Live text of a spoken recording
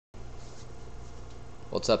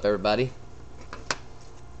What's up, everybody?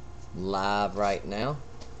 Live right now.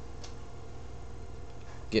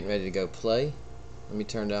 Getting ready to go play. Let me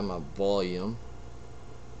turn down my volume.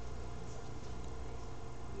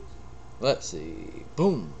 Let's see.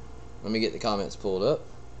 Boom. Let me get the comments pulled up.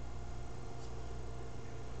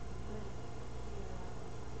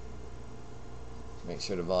 Make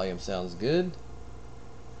sure the volume sounds good.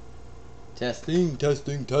 Testing,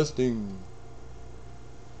 testing, testing.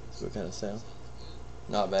 So what kind of sound?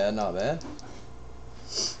 Not bad, not bad.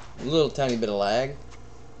 A little tiny bit of lag,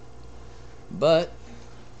 but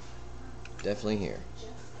definitely here.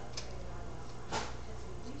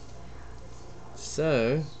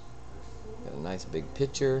 So, got a nice big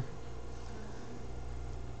picture.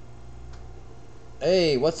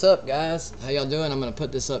 Hey, what's up, guys? How y'all doing? I'm gonna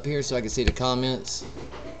put this up here so I can see the comments.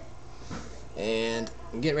 And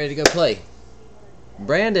I'm getting ready to go play.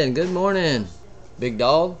 Brandon, good morning. Big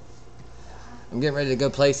dog. I'm getting ready to go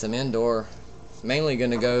play some indoor. Mainly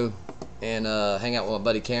gonna go and hang out with my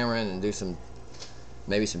buddy Cameron and do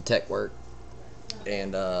maybe some tech work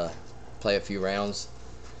and play a few rounds.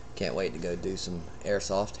 Can't wait to go do some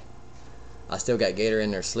airsoft. I still got Gator in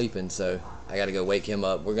there sleeping, so I gotta go wake him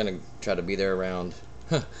up. We're gonna try to be there around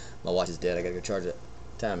my watch is dead, I gotta go charge it.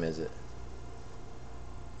 What time is it?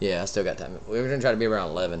 Yeah, I still got time. We're gonna try to be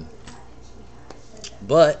around 11.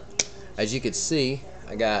 But as you can see,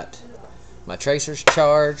 I got my tracers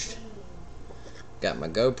charged, got my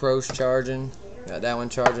GoPros charging, got that one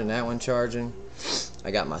charging, that one charging. I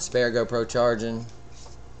got my spare GoPro charging.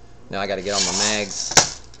 Now I gotta get on my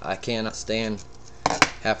mags. I cannot stand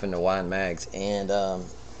having to wind mags. And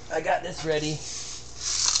I got this ready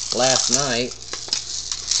last night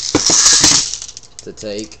to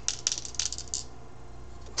take.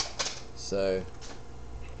 So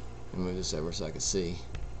let me move this over so I can see.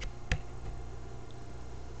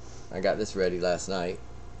 I got this ready last night.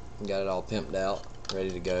 Got it all pimped out, ready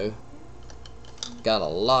to go. Got a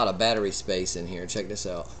lot of battery space in here. Check this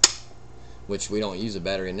out. Which we don't use a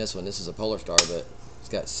battery in this one. This is a Polar Star, but it's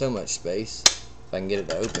got so much space. If I can get it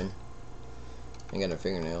to open. Ain't got no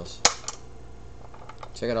fingernails.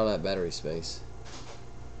 Check out all that battery space.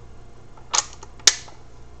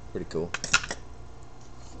 Pretty cool.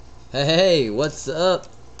 Hey, what's up,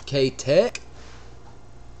 K-Tech?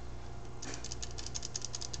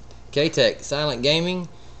 K-Tech, Silent Gaming.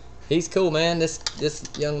 He's cool, man. This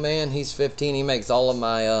young man, he's 15. He makes all of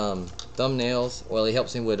my thumbnails. Well, he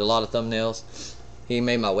helps me with a lot of thumbnails. He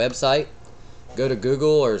made my website. Go to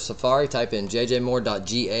Google or Safari, type in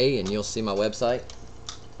jjmoore.ga, and you'll see my website.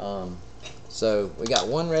 So we got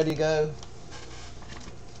one ready to go.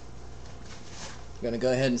 I'm gonna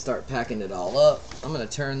go ahead and start packing it all up. I'm gonna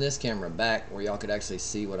turn this camera back where y'all could actually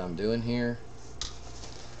see what I'm doing here.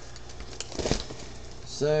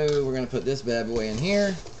 So we're gonna put this bad boy in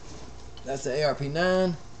here. That's the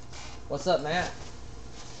ARP9. What's up, Matt?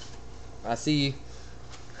 I see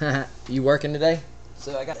you. You working today?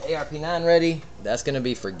 So I got the ARP9 ready. That's gonna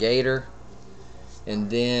be for Gator.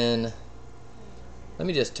 And then let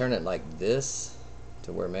me just turn it like this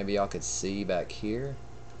to where maybe y'all could see back here.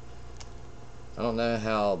 I don't know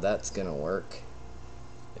how that's gonna work.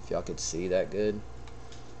 If y'all could see that good.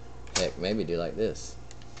 Heck, maybe do like this.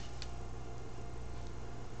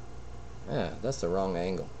 Yeah, that's the wrong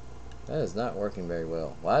angle. That is not working very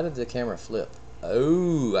well. Why did the camera flip?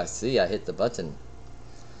 Oh, I see. I hit the button.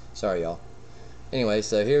 Sorry, y'all. Anyway,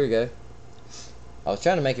 so here we go. I was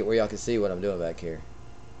trying to make it where y'all could see what I'm doing back here.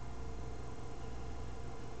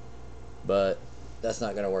 But that's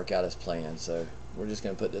not going to work out as planned, so we're just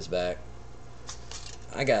going to put this back.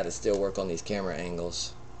 I got to still work on these camera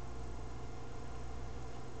angles.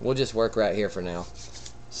 We'll just work right here for now.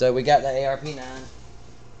 So we got the ARP9.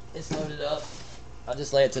 It's loaded up. I'll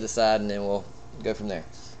just lay it to the side and then we'll go from there.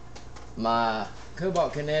 My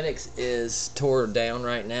Cobalt Kinetics is tore down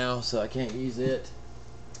right now, so I can't use it.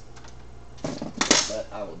 But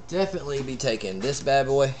I will definitely be taking this bad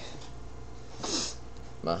boy.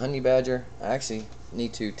 My Honey Badger. I actually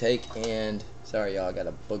need to take and... Sorry, y'all, I got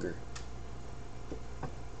a booger.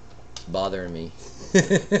 It's bothering me.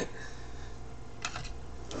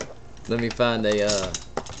 Let me find a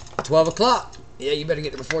 12 o'clock. Yeah, you better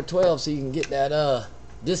get there before 12 so you can get that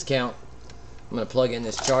discount. I'm going to plug in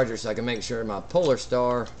this charger so I can make sure my Polar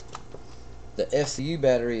Star, the FCU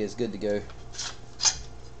battery, is good to go.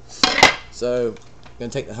 So, I'm going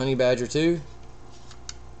to take the Honey Badger 2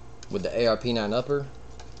 with the ARP9 upper.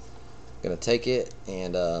 Going to take it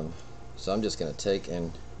and so I'm just going to take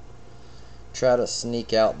and try to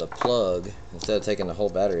sneak out the plug instead of taking the whole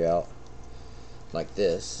battery out like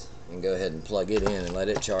this. And go ahead and plug it in and let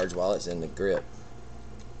it charge while it's in the grip.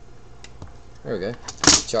 There we go.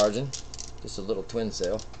 Charging. Just a little twin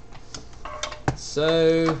cell.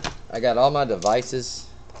 So I got all my devices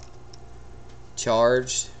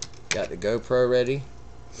charged. Got the GoPro ready.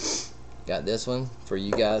 Got this one for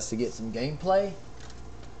you guys to get some gameplay.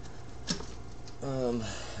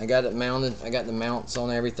 I got it mounted. I got the mounts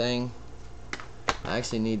on everything. I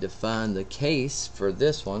actually need to find the case for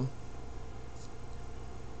this one.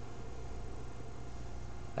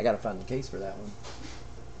 I gotta find the case for that one.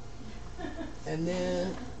 And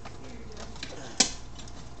then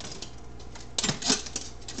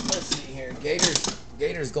let's see here.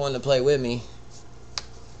 Gator's going to play with me.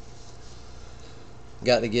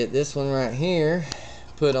 Got to get this one right here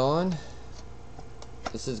put on.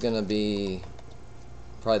 This is gonna be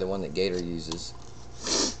probably the one that Gator uses.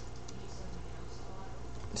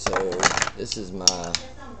 So this is my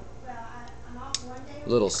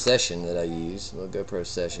little session that I use, a little GoPro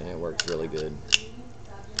session. It works really good.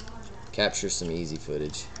 Captures some easy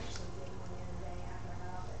footage.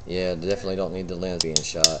 Yeah, definitely don't need the lens being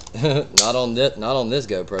shot. not on this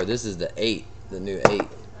GoPro. This is the 8, the new 8.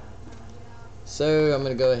 So I'm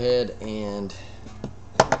gonna go ahead and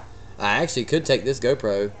I actually could take this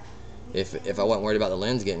GoPro if I wasn't worried about the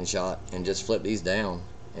lens getting shot and just flip these down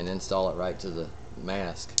and install it right to the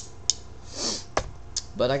mask.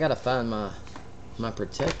 But I gotta find my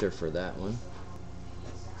protector for that one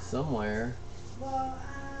somewhere.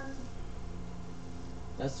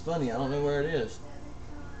 That's funny, I don't know where it is.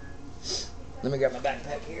 Let me grab my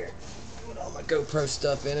backpack here. Put all my GoPro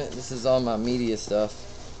stuff in it. This is all my media stuff.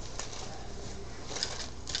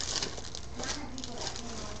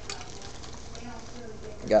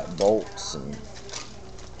 Got bolts and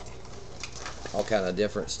all kind of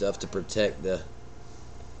different stuff to protect the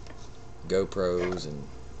GoPros and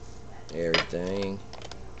everything.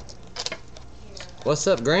 What's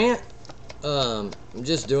up, Grant? I'm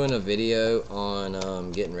just doing a video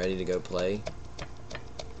on getting ready to go play.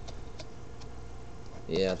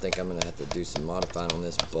 Yeah, I think I'm gonna have to do some modifying on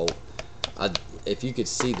this bolt. If you could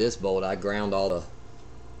see this bolt, I ground all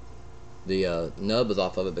the nubs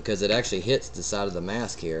off of it because it actually hits the side of the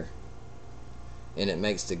mask here, and it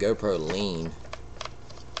makes the GoPro lean.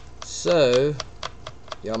 So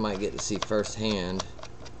y'all might get to see firsthand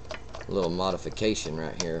a little modification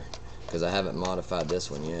right here, because I haven't modified this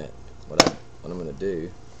one yet. What I'm gonna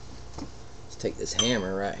do is take this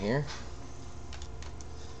hammer right here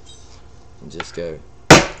and just go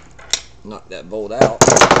knock that bolt out,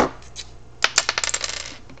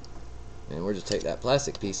 and we'll just take that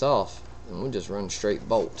plastic piece off and we'll just run straight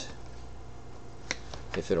bolt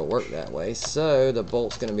if it'll work that way. So the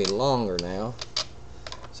bolt's gonna be longer now,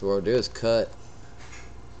 so what we'll do is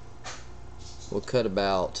we'll cut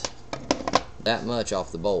about that much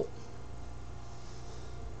off the bolt.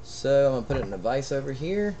 So I'm gonna put it in a vise over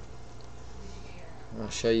here.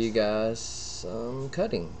 I'll show you guys some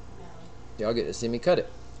cutting. Y'all get to see me cut it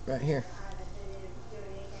right here.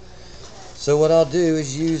 So what I'll do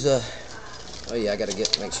is use a, oh yeah, I gotta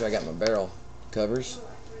make sure I got my barrel covers.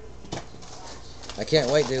 I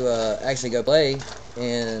can't wait to actually go play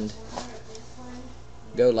and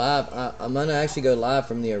go live. I'm gonna actually go live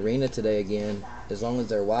from the arena today again, as long as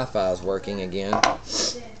their Wi-Fi is working again.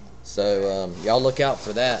 So y'all look out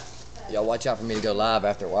for that. Y'all watch out for me to go live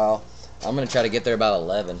after a while. I'm gonna try to get there about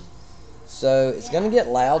 11. So it's gonna get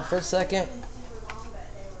loud for a second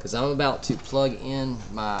because I'm about to plug in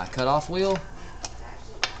my cutoff wheel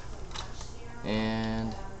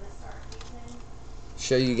and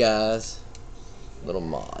show you guys a little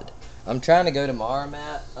mod. I'm trying to go tomorrow,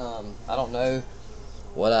 Matt. I don't know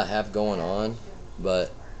what I have going on,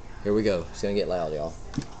 but here we go. It's gonna get loud, y'all.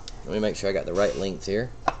 Let me make sure I got the right length here.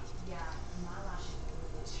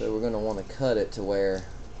 So we're gonna want to cut it to where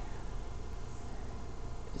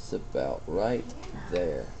it's about right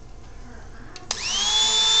there.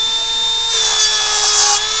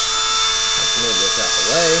 Let's move this out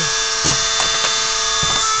the way.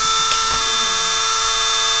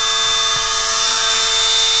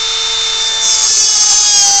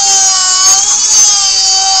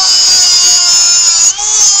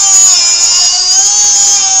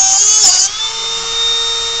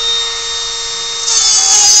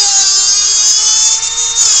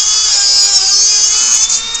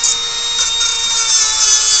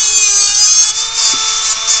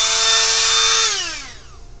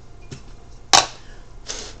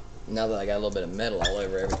 Now that I got a little bit of metal all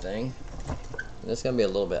over everything, it's gonna be a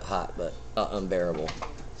little bit hot, but not unbearable.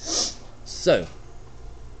 So,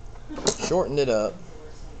 shortened it up.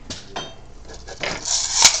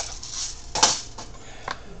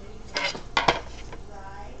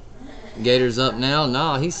 Gator's up now.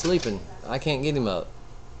 Nah, he's sleeping. I can't get him up.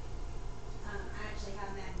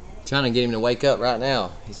 Trying to get him to wake up right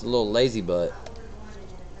now. He's a little lazy butt.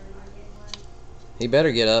 He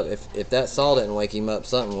better get up. If that saw didn't wake him up,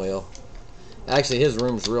 something will. Actually, his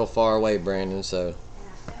room's real far away, Brandon, so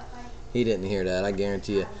he didn't hear that, I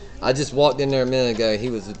guarantee you. I just walked in there a minute ago. He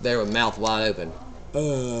was there with mouth wide open.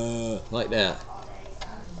 Like that.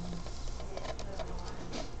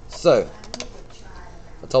 So,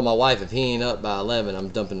 I told my wife if he ain't up by 11, I'm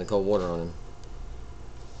dumping the cold water on him.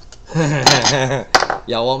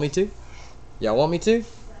 Y'all want me to? Y'all want me to?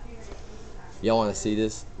 Y'all want to see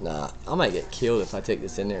this? Nah, I might get killed if I take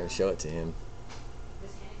this in there and show it to him.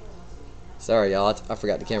 Sorry, y'all. I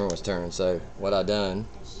forgot the camera was turned. So what I done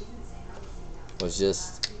was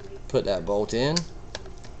just put that bolt in.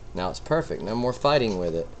 Now it's perfect. No more fighting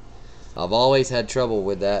with it. I've always had trouble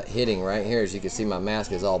with that hitting right here. As you can see, my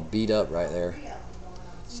mask is all beat up right there.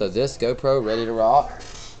 So this GoPro ready to rock.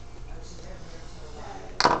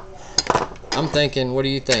 I'm thinking, what do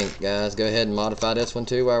you think, guys? Go ahead and modify this one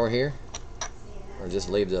too while we're here, or just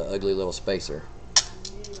leave the ugly little spacer.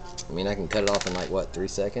 I mean, I can cut it off in like what, 3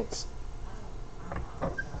 seconds?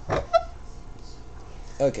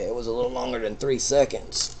 Okay, it was a little longer than 3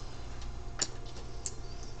 seconds.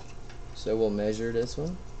 So we'll measure this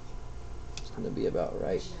one. It's gonna be about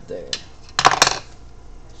right there.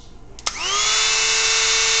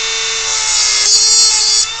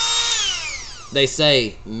 They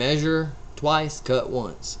say measure twice, cut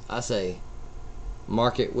once. I say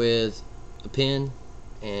mark it with a pen,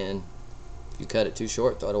 and if you cut it too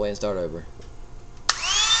short, throw it away and start over.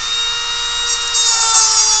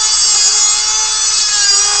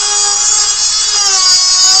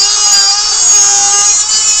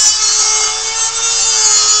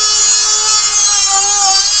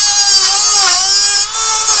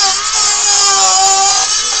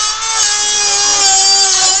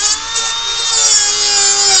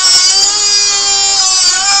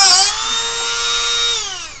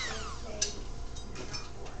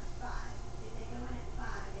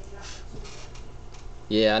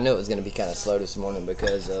 Yeah, I knew it was going to be kind of slow this morning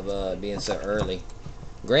because of being so early.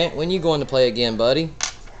 Grant, when you going to play again, buddy?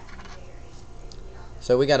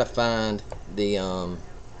 So we got to find the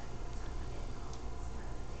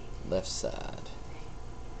left side.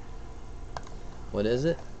 What is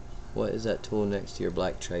it? What is that tool next to your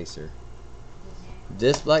black tracer?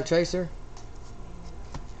 This black tracer?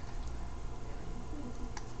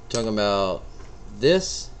 Talking about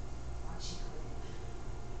this?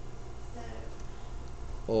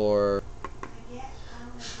 Or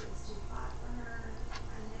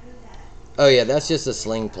oh yeah, that's just a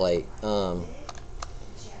sling plate.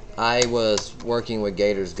 I was working with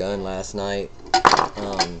Gator's gun last night,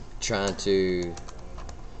 trying to.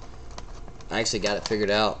 I actually got it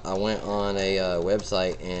figured out. I went on a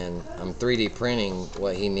website and I'm 3D printing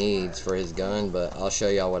what he needs for his gun, but I'll show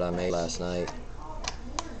y'all what I made last night.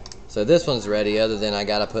 So this one's ready, other than I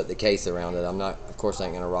gotta put the case around it. I'm not, of course, I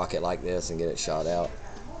ain't gonna rock it like this and get it shot out.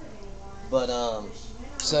 But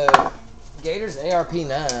so Gator's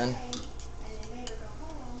ARP9,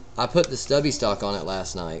 I put the stubby stock on it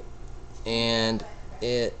last night, and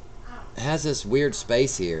it has this weird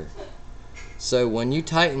space here. So when you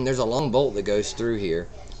tighten, there's a long bolt that goes through here.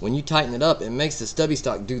 When you tighten it up, it makes the stubby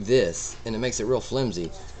stock do this, and it makes it real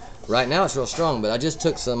flimsy. Right now it's real strong, but I just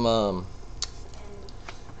took some,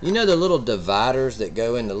 you know the little dividers that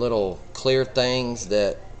go in the little clear things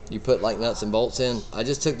that you put like nuts and bolts in? I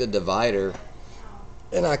just took the divider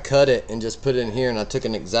and I cut it and just put it in here, and I took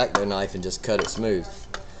an X-Acto knife and just cut it smooth.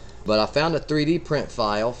 But I found a 3D print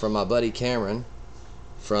file from my buddy Cameron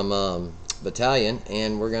from Battalion,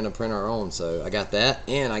 and we're going to print our own. So I got that,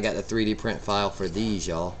 and I got the 3D print file for these,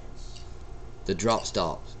 y'all. The drop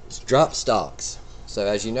stocks. So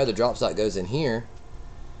as you know, the drop stock goes in here,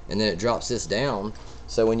 and then it drops this down.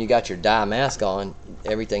 So when you got your dye mask on,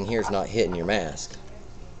 everything here is not hitting your mask.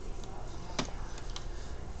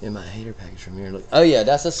 In my hater package from here. Look. Oh yeah,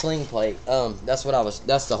 that's a sling plate. That's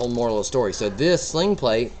the whole moral of the story. So this sling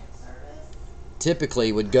plate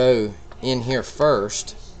typically would go in here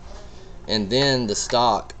first, and then the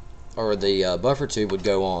stock or the buffer tube would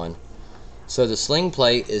go on. So the sling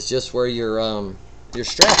plate is just where your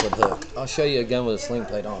strap would hook. I'll show you a gun with a sling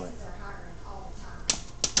plate on it.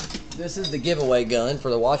 This is the giveaway gun for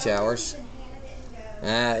the watch hours.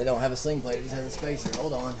 It don't have a sling plate, it just has a spacer.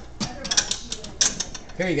 Hold on.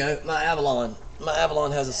 Here you go, my Avalon. My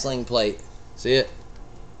Avalon has a sling plate. See it?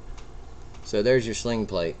 So there's your sling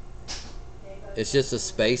plate. It's just a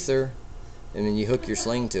spacer, and then you hook your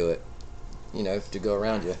sling to it, you know, to go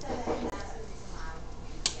around you.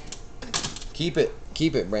 Keep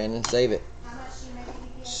it, Brandon, save it.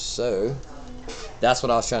 So, that's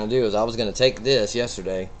what I was trying to do, is I was going to take this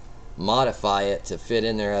yesterday, modify it to fit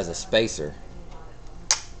in there as a spacer.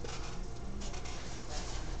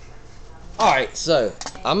 Alright, so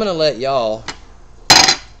I'm going to let y'all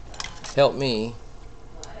help me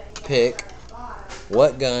pick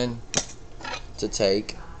what gun to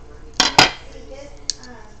take.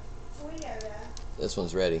 This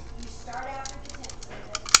one's ready.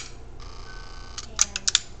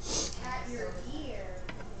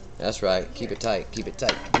 That's right. Keep it tight. Keep it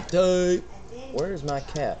tight. Keep it tight. Where's my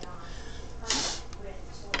cap?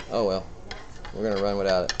 Oh well. We're going to run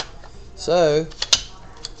without it. So,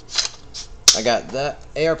 I got that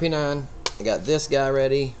ARP9. I got this guy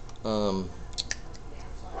ready.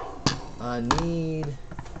 I need...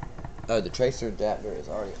 Oh, the tracer adapter is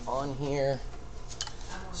already on here.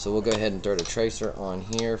 So we'll go ahead and throw the tracer on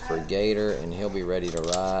here for Gator, and he'll be ready to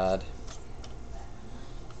ride.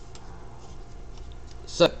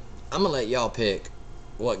 So, I'm going to let y'all pick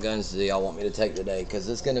what guns do y'all want me to take today, because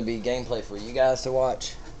it's going to be gameplay for you guys to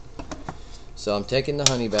watch. So I'm taking the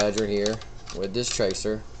Honey Badger here with this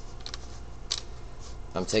tracer.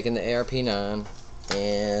 I'm taking the ARP9,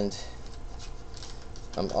 and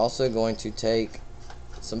I'm also going to take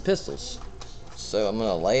some pistols. So I'm going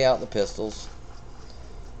to lay out the pistols,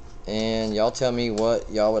 and y'all tell me what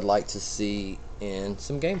y'all would like to see in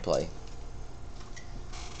some gameplay.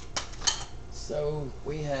 So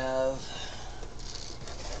we have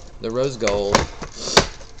the rose gold.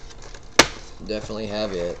 Definitely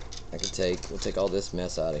have it. We'll take all this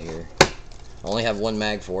mess out of here. I only have one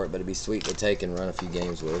mag for it, but it'd be sweet to take and run a few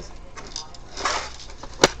games with.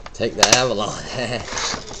 Take the Avalon.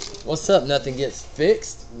 What's up? Nothing gets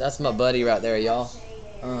fixed. That's my buddy right there, y'all.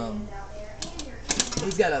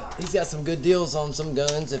 He's got some good deals on some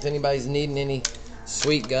guns. If anybody's needing any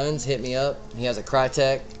sweet guns, hit me up. He has a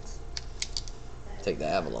Crytek. Take the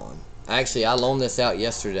Avalon. Actually, I loaned this out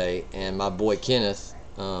yesterday, and my boy Kenneth,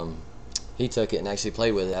 he took it and actually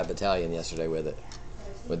played with it at Battalion yesterday with it,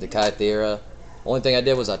 with the Kythera. Only thing I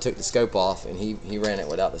did was I took the scope off, and he ran it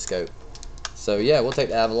without the scope. So yeah, we'll take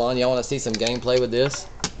the Avalon. Y'all want to see some gameplay with this?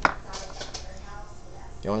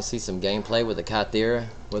 You want to see some gameplay with the Kythera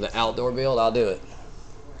with an outdoor build? I'll do it.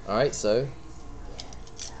 Alright, so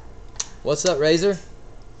what's up, Razor?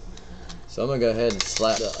 So I'm going to go ahead and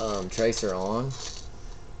slap the tracer on,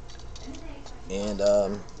 and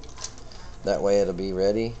that way it'll be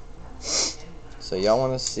ready. So y'all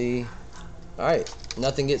want to see? Alright,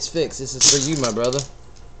 nothing gets fixed. This is for you, my brother.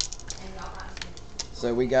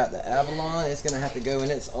 So we got the Avalon. It's going to have to go in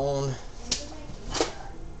its own.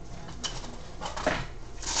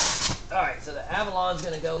 Alright, so the Avalon's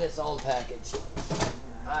going to go in its own package.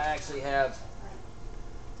 I actually have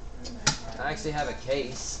a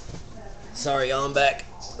case. Sorry, y'all, I'm back.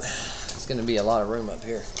 It's going to be a lot of room up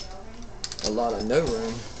here. A lot of no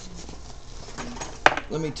room.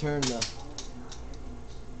 Let me turn the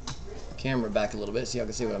camera back a little bit so y'all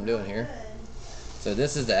can see what I'm doing here. So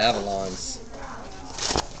this is the Avalon's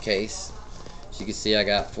case. As you can see, I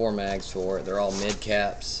got 4 mags for it. They're all mid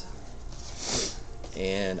caps.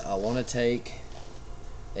 And I want to take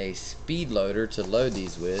a speed loader to load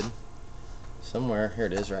these with. Somewhere, here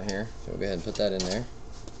it is right here. So we'll go ahead and put that in there.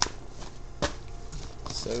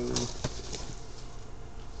 So,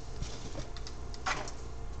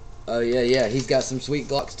 oh yeah, he's got some sweet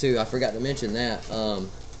Glocks too. I forgot to mention that.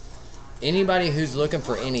 Anybody who's looking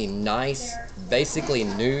for any nice, basically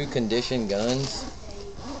new condition guns,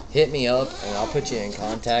 hit me up and I'll put you in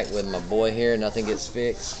contact with my boy here. Nothing gets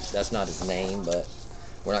fixed. That's not his name, but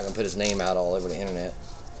we're not gonna put his name out all over the internet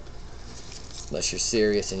unless you're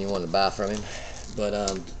serious and you want to buy from him.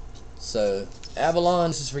 But so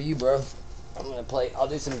Avalon, this is for you, bro. I'll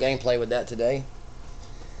do some gameplay with that today.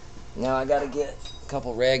 Now I gotta get a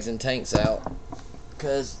couple regs and tanks out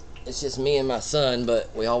because it's just me and my son,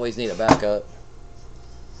 but we always need a backup.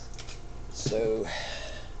 So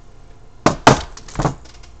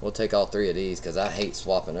we'll take all 3 of these because I hate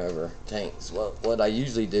swapping over tanks. What I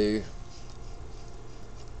usually do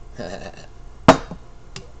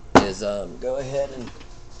is go ahead and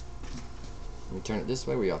let me turn it this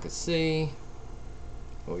way where y'all can see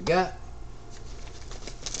what we got.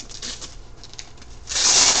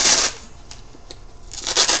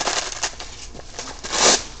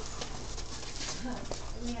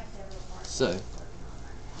 So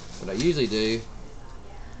what I usually do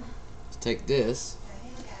is take this,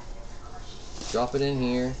 drop it in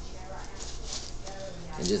here,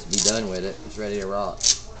 and just be done with it. It's ready to rock.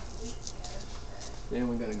 Then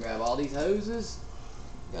we're going to grab all these hoses.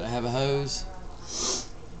 Gotta have a hose.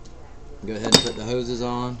 Go ahead and put the hoses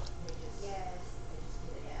on.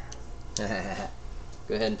 Go ahead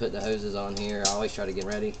and put the hoses on here. I always try to get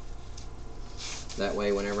ready. That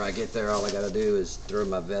way whenever I get there, all I gotta do is throw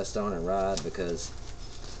my vest on and ride, because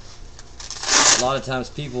a lot of times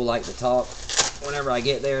people like to talk. Whenever I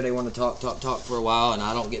get there, they want to talk for a while, and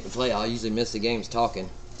I don't get to play. I'll usually miss the games talking.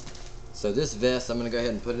 So this vest, I'm gonna go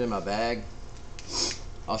ahead and put it in my bag.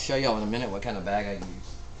 I'll show y'all in a minute what kind of bag I use.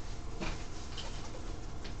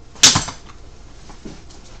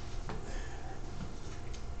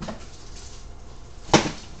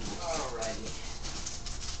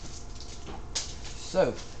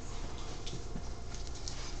 So,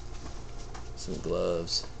 some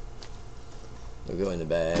gloves will go in the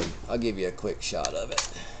bag. I'll give you a quick shot of it.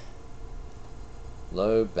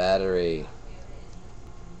 Low battery.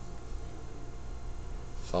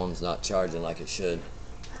 Phone's not charging like it should.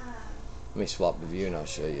 Let me swap the view and I'll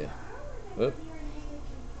show you. Whoop.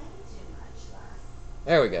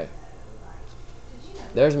 There we go.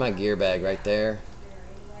 There's my gear bag right there.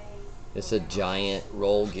 It's a giant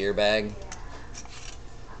roll gear bag.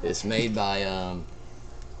 It's made by,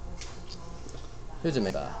 who's it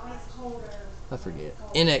made by? I forget.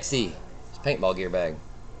 NXE. It's a paintball gear bag.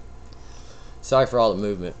 Sorry for all the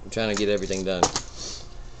movement. I'm trying to get everything done.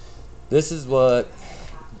 This is what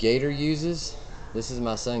Gator uses. This is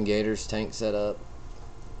my son Gator's tank setup.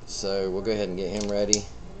 So we'll go ahead and get him ready.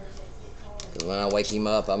 When I wake him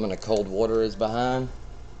up, I'm going to cold water his behind.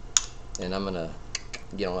 And I'm going to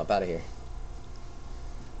get him up out of here.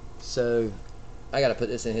 So I gotta put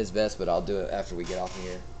this in his vest, but I'll do it after we get off of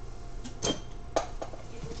here.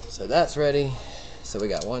 So that's ready. So we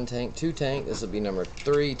got 1 tank, 2 tank. This will be number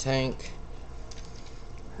 3 tank.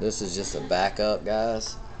 This is just a backup,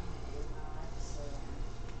 guys.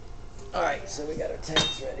 Alright, so we got our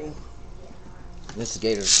tanks ready. This is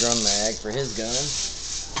Gator's drum mag for his gun.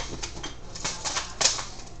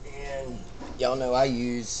 And y'all know I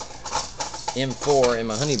use M4 in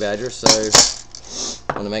my Honey Badger, so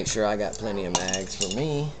I want to make sure I got plenty of mags for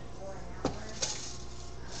me.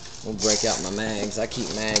 We'll break out my mags. I keep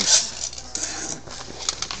my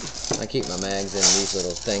mags in these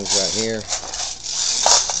little things right here.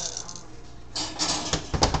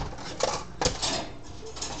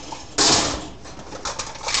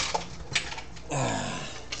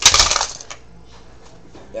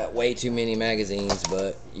 Got way too many magazines,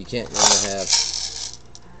 but you can't really have.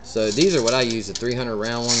 So these are what I use, the 300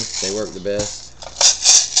 round ones. They work the best.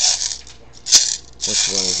 Which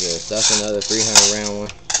one is this? That's another 300 round one.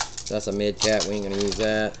 That's a mid cap. We ain't gonna use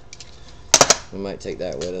that. We might take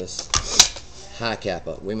that with us. High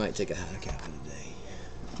kappa. We might take a high kappa today.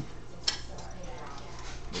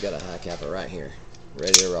 We got a high kappa right here,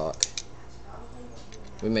 ready to rock.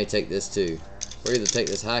 We may take this too. We'll either take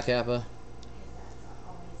this high kappa,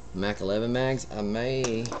 Mac 11 mags. I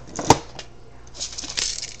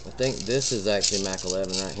think this is actually Mac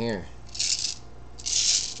 11 right here.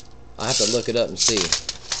 I have to look it up and see.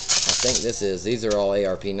 I think these are all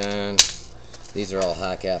ARP9. These are all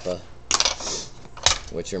high kappa,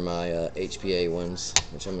 which are my HPA ones,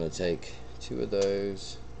 which I'm going to take 2 of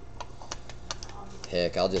those.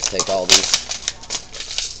 Heck, I'll just take all these.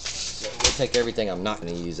 So we'll take everything I'm not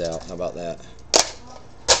going to use out. How about that?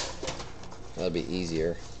 That'll be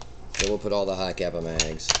easier. So we'll put all the high kappa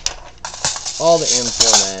mags, all the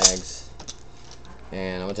M4 mags,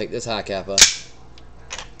 and I'm going to take this high kappa.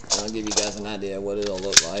 I'll give you guys an idea of what it'll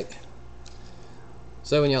look like.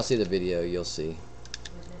 So when y'all see the video, you'll see.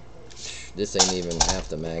 This ain't even half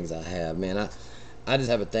the mags I have. Man, I just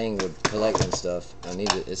have a thing with collecting stuff. I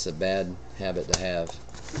need it. It's a bad habit to have.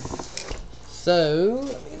 So,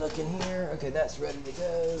 let me look in here. Okay, that's ready to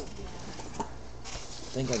go.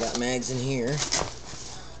 I think I got mags in here.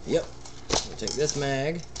 Yep. We'll take this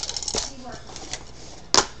mag.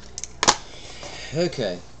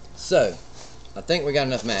 Okay, so I think we got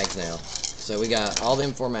enough mags now. So we got all the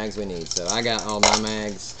M4 mags we need. So I got all my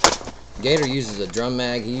mags. Gator uses a drum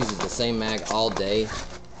mag. He uses the same mag all day.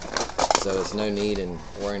 So it's no need in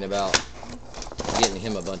worrying about getting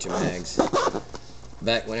him a bunch of mags.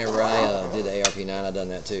 Back whenever I did the ARP9, I done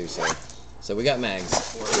that too. So we got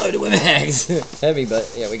mags. We're loaded with mags. Heavy,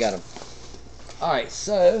 but yeah, we got them. Alright,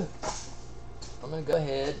 so I'm going to go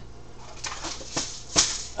ahead.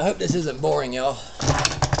 I hope this isn't boring, y'all.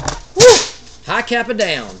 Woo! High kappa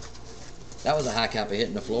down. That was a high kappa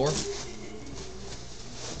hitting the floor.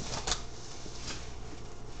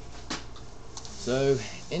 So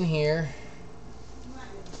in here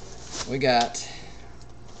we got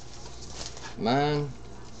mine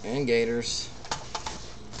and Gator's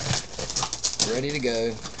ready to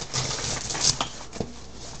go.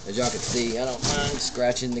 As y'all can see, I don't mind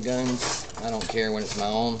scratching the guns. I don't care when it's my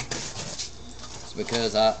own. It's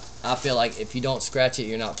because I feel like if you don't scratch it,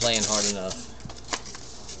 you're not playing hard enough.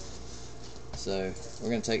 So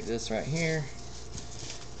we're going to take this right here,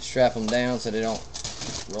 strap them down so they don't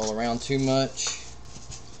roll around too much.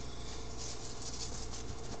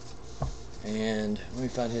 And let me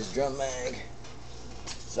find his drum mag,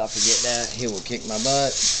 so I forget that. He will kick my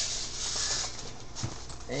butt.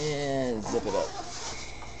 And zip it up.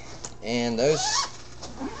 And those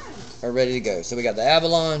are ready to go. So we got the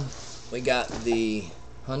Avalon, we got the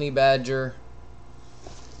Honey Badger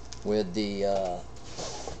with the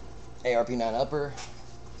ARP9 upper.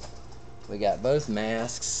 We got both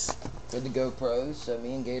masks for the GoPros, so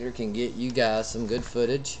me and Gator can get you guys some good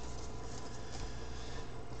footage.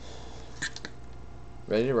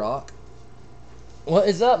 Ready to rock. What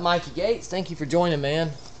is up, Mikey Gates? Thank you for joining, man.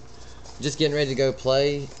 Just getting ready to go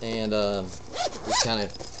play, and just kind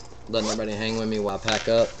of letting everybody hang with me while I pack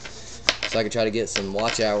up, so I can try to get some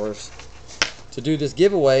watch hours to do this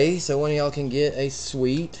giveaway, so one of y'all can get a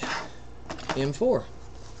sweet M4.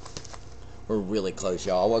 We're really close,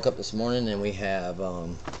 y'all. I woke up this morning and we have let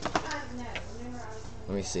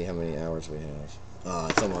me see how many hours we have.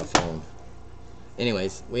 It's on my phone.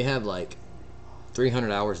 Anyways, we have like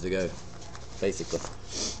 300 hours to go, basically.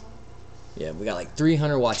 Yeah, we got like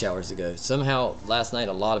 300 watch hours to go. Somehow last night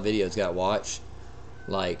a lot of videos got watched.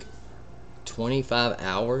 Like 25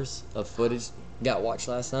 hours of footage got watched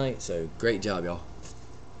last night. So great job, y'all.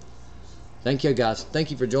 Thank you, guys.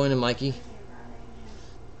 Thank you for joining, Mikey.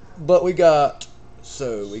 But we got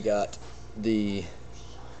the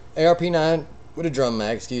ARP9 with a drum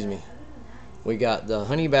mag, excuse me. We got the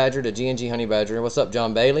Honey Badger, the G&G Honey Badger. What's up,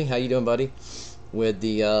 John Bailey? How you doing, buddy? With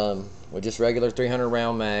the with just regular 300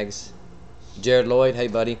 round mags. Jared Lloyd, hey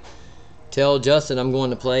buddy. Tell Justin I'm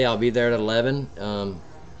going to play. I'll be there at 11.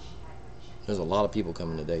 There's a lot of people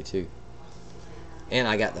coming today too. And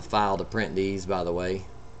I got the file to print these, by the way.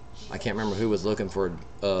 I can't remember who was looking for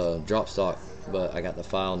drop stock, but I got the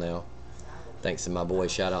file now. Thanks to my boy.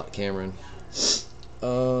 Shout out to Cameron.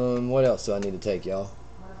 What else do I need to take, y'all?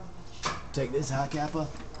 Take this high kappa.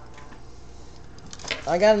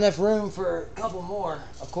 I got enough room for a couple more.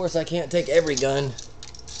 Of course, I can't take every gun,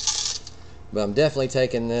 but I'm definitely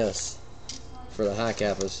taking this for the high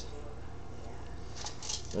kappas.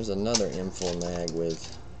 There's another M4 mag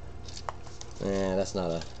with, that's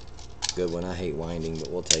not a good one. I hate winding, but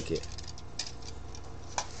we'll take it.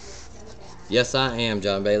 Yes, I am,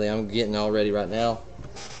 John Bailey. I'm getting all ready right now.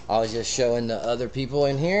 I was just showing the other people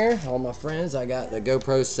in here, all my friends. I got the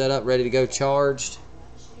GoPro set up, ready to go, charged.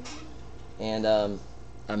 And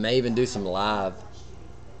I may even do some live.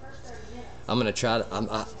 I'm gonna try to, I'm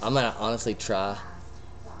gonna honestly try.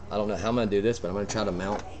 I don't know how I'm gonna do this, but I'm gonna try to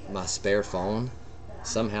mount my spare phone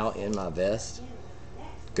somehow in my vest,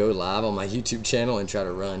 go live on my YouTube channel, and try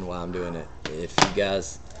to run while I'm doing it. If you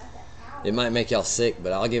guys, it might make y'all sick,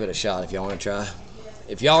 but I'll give it a shot if y'all want to try.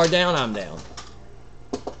 If y'all are down, I'm down.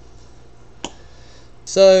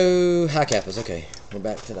 So, high kappas. Okay, we're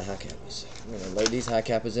back to the high kappas. I'm going to load these high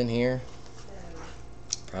kappas in here.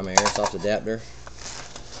 Primary airsoft adapter.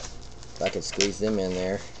 If I could squeeze them in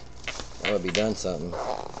there, I would be done something.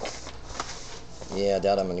 Yeah, I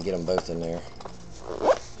doubt I'm going to get them both in there.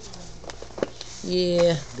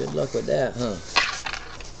 Yeah, good luck with that, huh?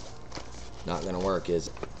 Not going to work, is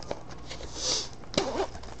it?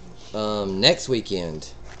 Next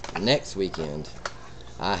weekend,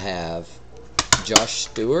 I have Josh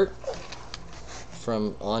Stewart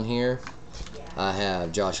from on here. I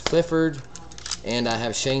have Josh Clifford, and I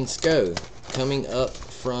have Shane Sco coming up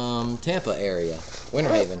from Tampa area,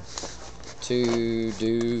 Winter Haven, to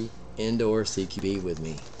do indoor CQB with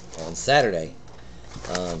me on Saturday.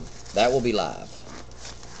 That will be live.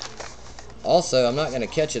 Also, I'm not going to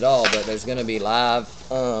catch it all, but there's going to be live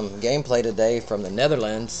gameplay today from the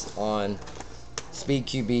Netherlands on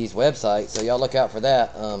SpeedQB's website, so y'all look out for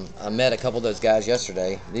that. I met a couple of those guys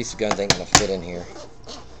yesterday. These guns ain't going to fit in here,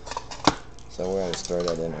 so we're going to just throw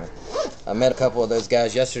that in there. I met a couple of those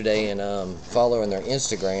guys yesterday and following their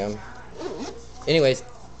Instagram. Anyways,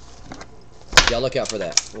 y'all look out for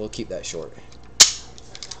that. We'll keep that short.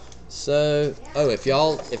 So, if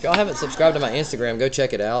y'all haven't subscribed to my Instagram, go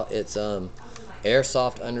check it out. It's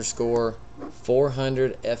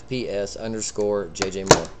Airsoft_400 FPS_ JJ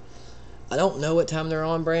Moore. I don't know what time they're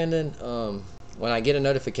on, Brandon. When I get a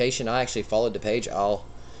notification, I actually followed the page. I'll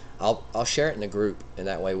share it in the group, and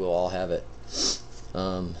that way we'll all have it.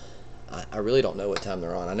 I really don't know what time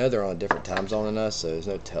they're on. I know they're on a different time zone than us, so there's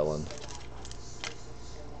no telling.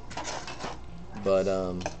 But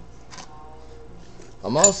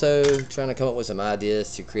I'm also trying to come up with some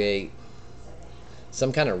ideas to create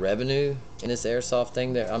some kind of revenue in this airsoft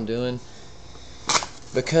thing that I'm doing,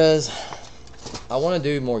 because I want to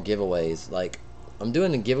do more giveaways. Like, I'm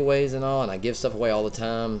doing the giveaways and all, and I give stuff away all the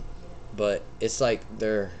time, but it's like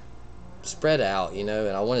they're spread out, you know,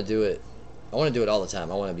 and I want to do it. I want to do it all the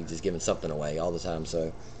time. I want to be just giving something away all the time.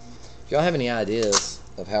 So if y'all have any ideas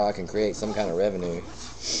of how I can create some kind of revenue,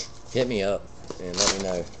 hit me up and let me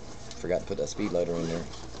know. Forgot to put that speed loader in there.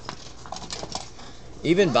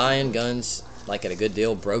 Even buying guns like at a good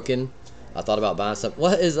deal, broken. I thought about buying some.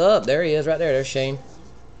 What is up? There he is, right there. There's Shane.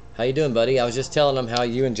 How you doing, buddy? I was just telling them how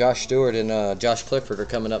you and Josh Stewart and Josh Clifford are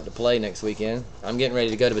coming up to play next weekend. I'm getting ready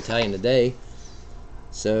to go to battalion today,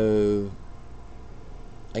 so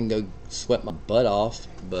I can go sweat my butt off.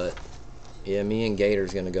 But yeah, me and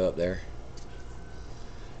Gator's gonna go up there.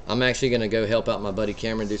 I'm actually gonna go help out my buddy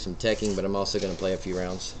Cameron do some teching, but I'm also gonna play a few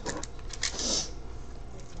rounds.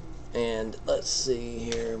 And let's see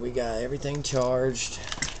here, we got everything charged.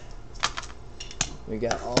 We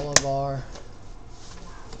got all of our...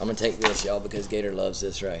 I'm gonna take this, y'all, because Gator loves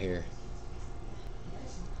this right here.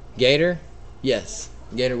 Gator? Yes,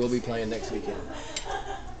 Gator will be playing next weekend.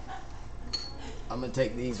 I'm gonna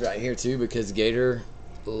take these right here too, because Gator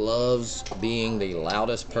loves being the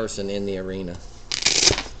loudest person in the arena.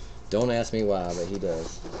 Don't ask me why, but he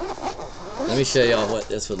does. Let me show y'all what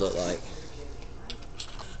this would look like.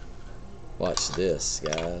 Watch this,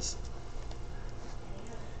 guys.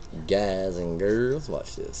 Guys and girls,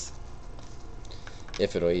 watch this.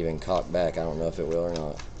 If it'll even cock back, I don't know if it will or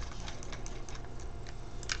not.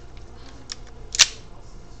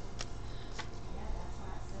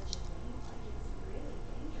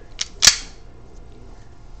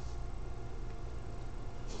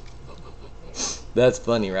 That's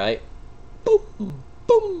funny, right? Boom,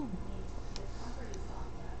 boom.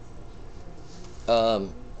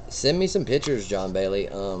 Send me some pictures, John Bailey.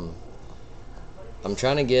 I'm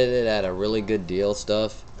trying to get it at a really good deal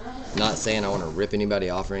stuff. Not saying I want to rip anybody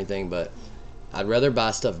off or anything, but I'd rather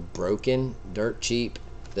buy stuff broken, dirt cheap,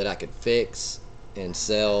 that I could fix and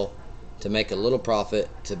sell to make a little profit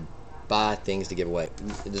to buy things to give away.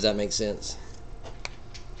 Does that make sense?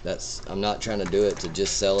 I'm not trying to do it to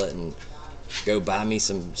just sell it and go buy me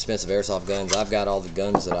some expensive airsoft guns. I've got all the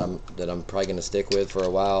guns that I'm probably going to stick with for a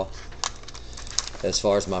while, as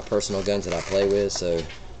far as my personal guns that I play with. So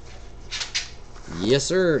yes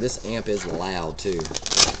sir, this amp is loud too.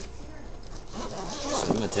 So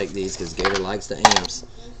I'm going to take these because Gator likes the amps.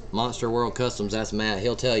 Monster World Customs, that's Matt.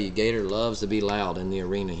 He'll tell you Gator loves to be loud in the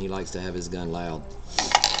arena. He likes to have his gun loud.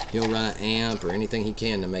 He'll run an amp or anything he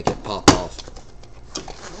can to make it pop off.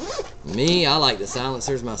 Me, I like the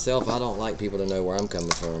silencers myself. I don't like people to know where I'm coming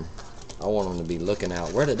from. I want them to be looking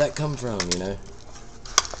out. Where did that come from, you know?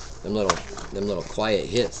 Them little quiet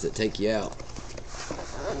hits that take you out.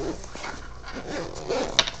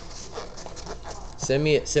 Send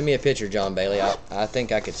me a picture, John Bailey. I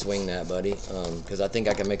think I could swing that, buddy, because I think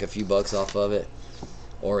I can make a few bucks off of it,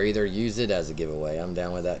 or either use it as a giveaway. I'm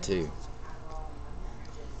down with that too.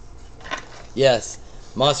 Yes,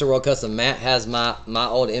 Monster World Custom. Matt has my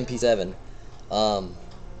old MP7.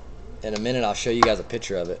 In a minute, I'll show you guys a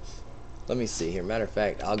picture of it. Let me see here. Matter of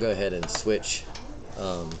fact, I'll go ahead and switch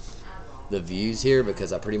the views here,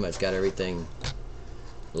 because I pretty much got everything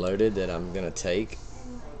loaded that I'm gonna take.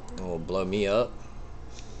 It will blow me up.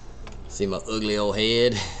 See my ugly old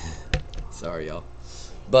head. Sorry, y'all.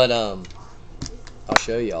 But I'll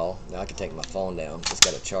show y'all. Now I can take my phone down. It's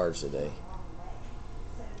got a charge today.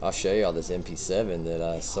 I'll show y'all this MP7 that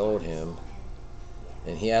I sold him,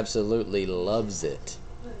 and he absolutely loves it.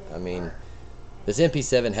 I mean, this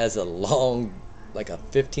MP7 has a long, like a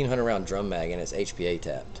 1500 round drum mag, and it's HPA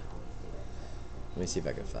tapped. Let me see if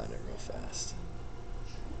I can find it real fast.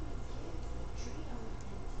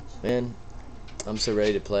 Man, I'm so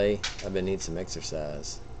ready to play. I've been needing some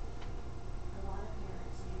exercise.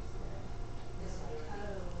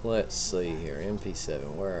 Let's see here.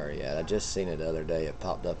 MP7, where are you at? I just seen it the other day. It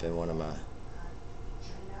popped up in one of my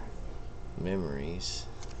memories.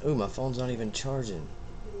 Ooh, my phone's not even charging.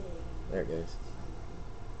 There it goes.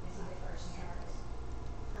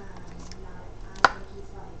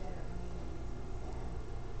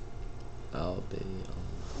 I'll be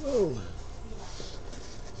on. Whoa.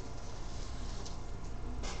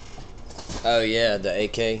 Oh yeah, the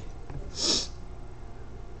AK.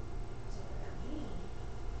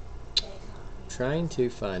 Trying to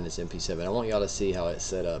find this MP7. I want y'all to see how it's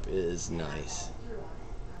set up. It is nice.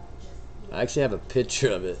 I actually have a picture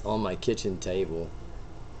of it on my kitchen table.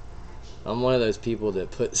 I'm one of those people that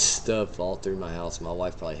put stuff all through my house. My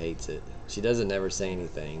wife probably hates it. She doesn't ever say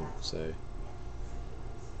anything, so.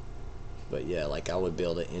 But yeah, like I would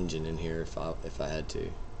build an engine in here if I had to.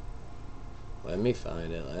 Let me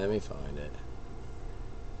find it. Let me find it.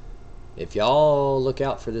 If y'all look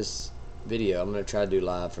out for this video. I'm going to try to do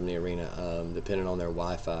live from the arena, depending on their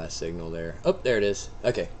Wi-Fi signal there. Oh, there it is.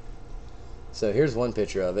 Okay. So here's one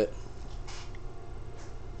picture of it.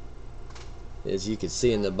 As you can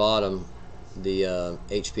see in the bottom, the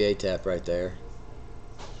HPA tap right there.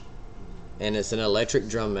 And it's an electric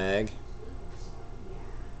drum mag.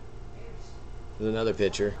 There's another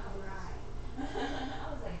picture.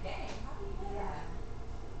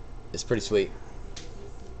 It's pretty sweet.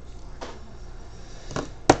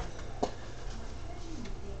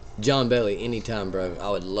 John Bailey, anytime, bro. I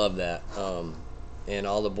would love that. And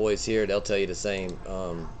all the boys here, they'll tell you the same.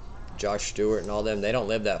 Josh Stewart and all them, they don't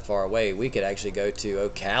live that far away. We could actually go to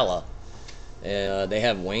Ocala, and they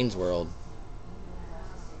have Wayne's World.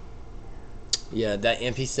 Yeah, that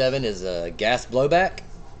MP7 is a gas blowback.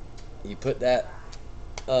 You put that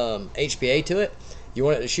HPA to it. You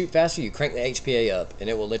want it to shoot faster, you crank the HPA up, and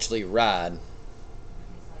it will literally ride.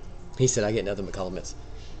 He said, I get nothing but compliments.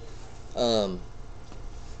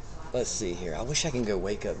 Let's see here. I wish I can go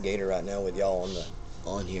wake up Gator right now with y'all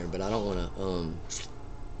on here, but I don't want to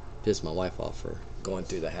piss my wife off for going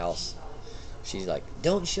through the house. She's like,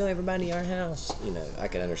 don't show everybody our house. You know, I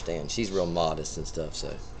can understand. She's real modest and stuff,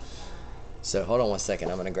 so hold on one second.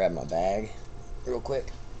 I'm going to grab my bag real quick.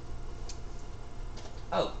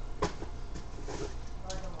 Oh.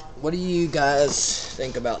 What do you guys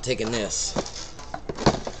think about taking this?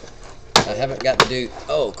 I haven't got to do...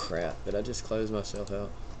 Oh, crap. Did I just close myself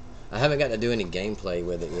out? I haven't got to do any gameplay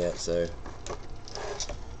with it yet, so...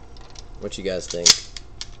 What you guys think?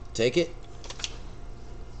 Take it?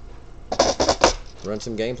 Run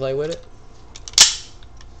some gameplay with it?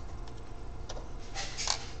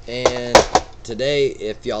 And today,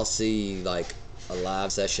 if y'all see, like, a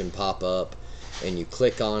live session pop up, and you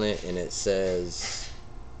click on it, and it says...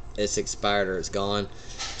 it's expired or it's gone,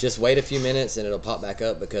 just wait a few minutes and it'll pop back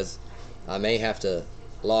up, because I may have to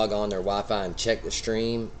log on their Wi-Fi and check the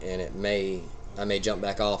stream, and I may jump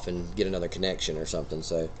back off and get another connection or something.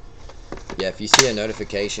 So yeah, if you see a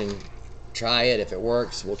notification, try it. If it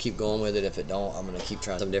works, we'll keep going with it. If it don't, I'm gonna keep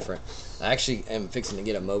trying something different. I actually am fixing to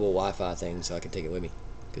get a mobile Wi-Fi thing so I can take it with me.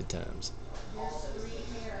 Good times.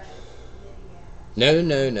 No,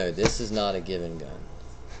 this is not a given gun.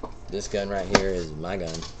 This gun right here is my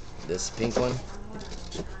gun. This pink one,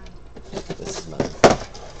 this is mine.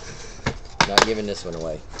 Not giving this one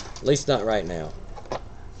away. At least not right now.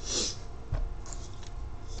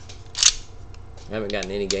 I haven't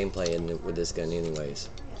gotten any gameplay with this gun anyways.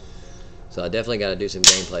 So I definitely got to do some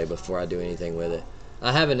gameplay before I do anything with it.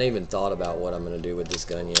 I haven't even thought about what I'm going to do with this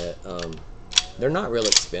gun yet. They're not real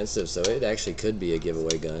expensive, so it actually could be a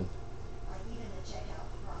giveaway gun.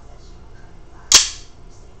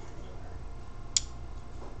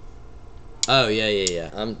 Oh yeah.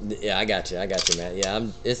 I got you, Matt. Yeah,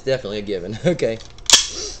 it's definitely a given. Okay.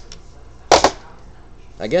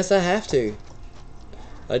 I guess I have to.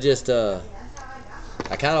 I just I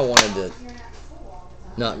kind of wanted to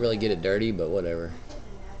not really get it dirty, but whatever.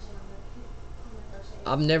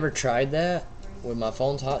 I've never tried that with my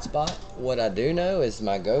phone's hotspot. What I do know is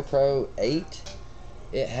my GoPro 8,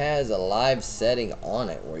 it has a live setting on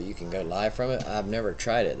it where you can go live from it. I've never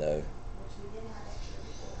tried it though.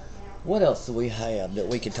 What else do we have that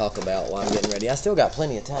we can talk about while I'm getting ready? I still got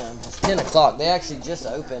plenty of time. It's 10 o'clock. They actually just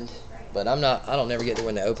opened, but I don't never get there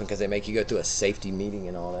when they open because they make you go through a safety meeting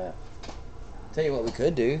and all that. Tell you what we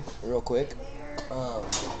could do real quick.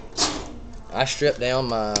 I stripped down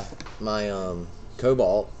my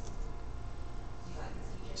Cobalt,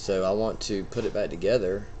 so I want to put it back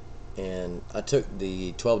together, and I took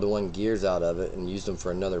the 12-to-1 gears out of it and used them for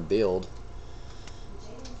another build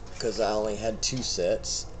because I only had 2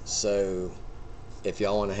 sets. So if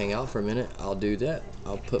y'all want to hang out for a minute, I'll do that.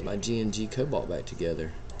 I'll put my G&G Cobalt back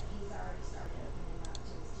together.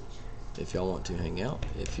 If y'all want to hang out.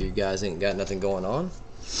 If you guys ain't got nothing going on.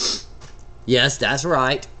 Yes, that's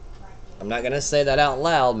right. I'm not going to say that out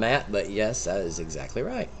loud, Matt, but yes, that is exactly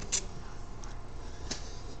right.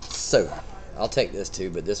 So, I'll take this too,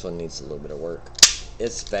 but this one needs a little bit of work.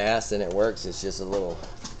 It's fast and it works. It's just a little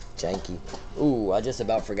janky. Ooh, I just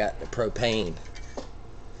about forgot the propane.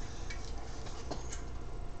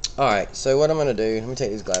 Alright, so what I'm going to do, let me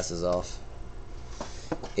take these glasses off,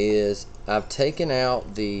 is I've taken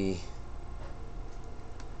out the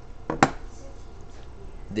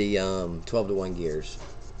 12-to-1 gears.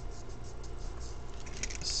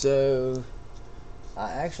 So,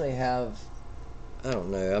 I actually have, I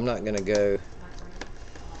don't know, I'm not going to go,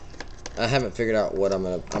 I haven't figured out what I'm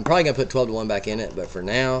probably going to put 12-to-1 back in it, but for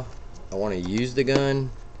now, I want to use the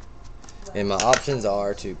gun, and my options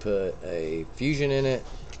are to put a Fusion in it,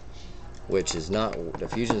 which is not, the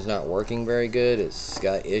fusion's not working very good. It's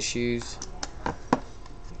got issues.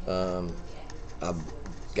 I've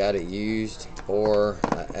got it used, or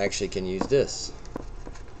I actually can use this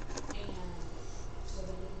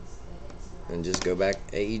and just go back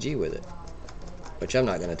AEG with it, which I'm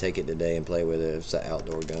not going to take it today and play with it. It's an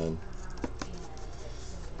outdoor gun.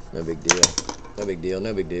 No big deal. No big deal.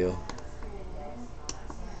 No big deal.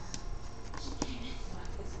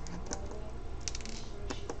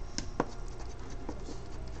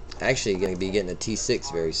 Actually going to be getting a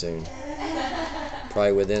T6 very soon.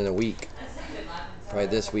 Probably within a week. Probably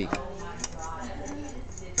this week.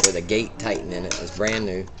 With a gate tighten in it. It's brand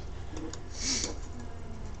new.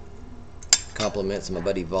 Compliments of my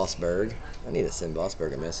buddy Vosberg. I need to send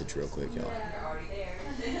Vosberg a message real quick, y'all.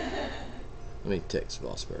 Let me text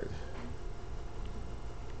Vosberg.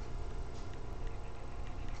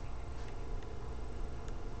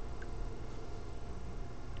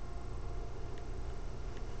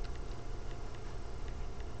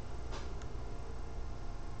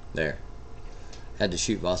 There. Had to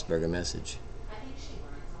shoot Vosberg a message.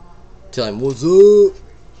 Tell him, what's up?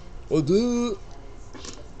 What's up?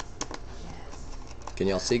 Can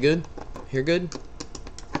y'all see good? Hear good?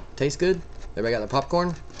 Taste good? Everybody got their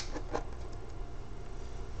popcorn?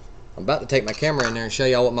 I'm about to take my camera in there and show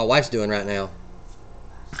y'all what my wife's doing right now.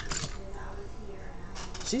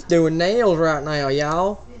 She's doing nails right now,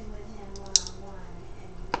 y'all.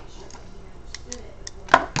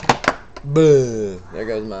 Boom. There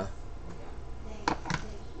goes my...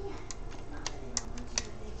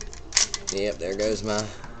 Yep, there goes my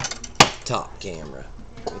top camera.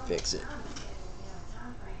 Let me fix it.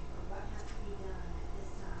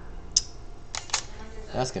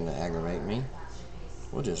 That's going to aggravate me.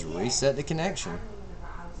 We'll just reset the connection.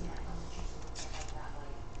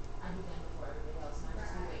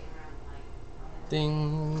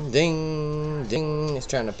 Ding, ding, ding. It's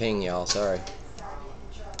trying to ping y'all, sorry.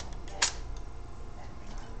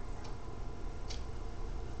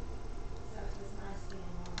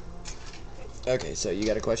 Okay, so you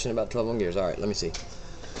got a question about 12-1 gears. Alright, let me see.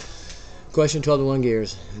 Question 12-1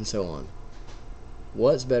 gears, and so on.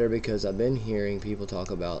 What's better, because I've been hearing people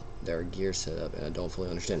talk about their gear setup and I don't fully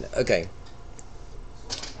understand it. Okay.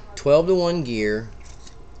 12-1 gear.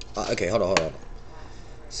 Okay, hold on.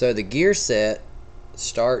 So the gear set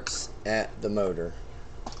starts at the motor.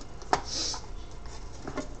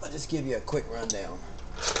 I'll just give you a quick rundown.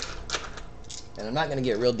 And I'm not going to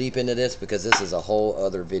get real deep into this because this is a whole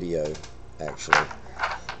other video, actually.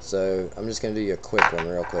 So I'm just going to do you a quick one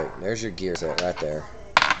real quick. There's your gear set right there.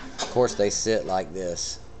 Of course, they sit like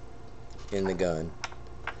this in the gun,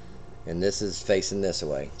 and this is facing this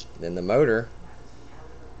way. Then the motor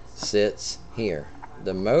sits here.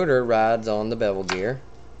 The motor rides on the bevel gear.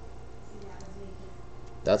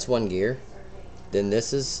 That's one gear. Then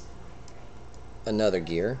this is another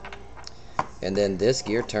gear, and then this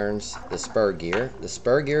gear turns the spur gear. The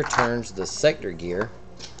spur gear turns the sector gear.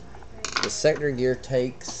 The sector gear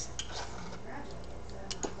takes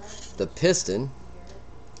the piston.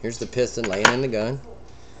 Here's the piston laying in the gun.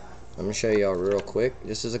 I'm going to show y'all real quick.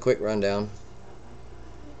 Just as a quick rundown.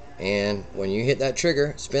 And when you hit that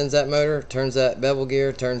trigger, spins that motor, turns that bevel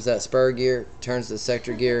gear, turns that spur gear, turns the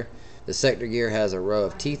sector gear. The sector gear has a row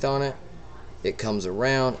of teeth on it. It comes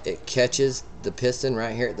around, it catches the piston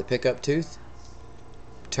right here at the pickup tooth,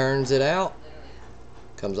 turns it out,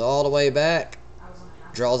 comes all the way back,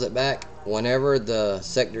 draws it back. Whenever the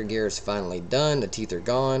sector gear is finally done, the teeth are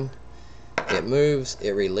gone. It moves,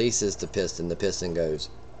 it releases the piston goes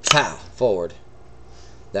pow forward.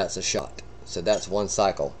 That's a shot. So that's one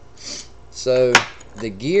cycle. So the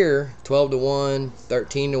gear, 12-1,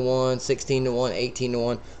 13-1, 16-1,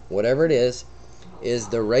 18-1, whatever it is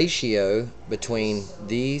the ratio between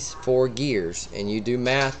these four gears, and you do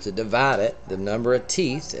math to divide it, the number of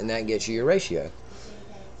teeth, and that gets you your ratio.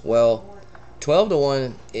 Well,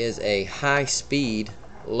 12-1 is a high speed,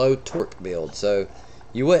 low torque build, so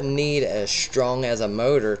you wouldn't need as strong as a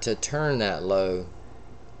motor to turn that low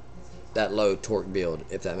torque build,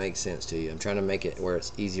 if that makes sense to you. I'm trying to make it where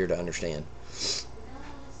it's easier to understand.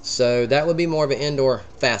 So that would be more of an indoor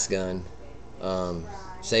fast gun,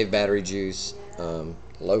 save battery juice,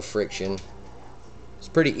 low friction. It's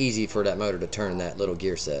pretty easy for that motor to turn that little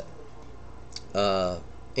gear set.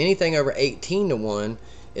 Anything over 18-1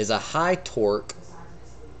 is a high torque.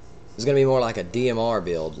 It's going to be more like a DMR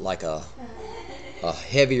build, like a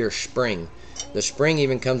heavier spring. The spring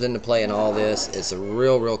even comes into play in all this. It's a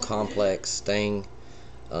real complex thing.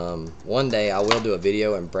 One day I will do a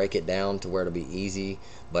video and break it down to where it'll be easy,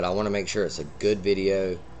 but I want to make sure it's a good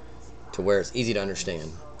video to where it's easy to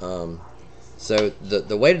understand. So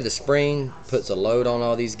the weight of the spring puts a load on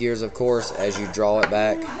all these gears, of course, as you draw it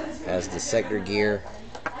back, as the sector gear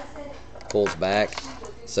pulls back.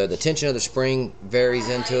 So the tension of the spring varies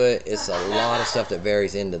into it. It's a lot of stuff that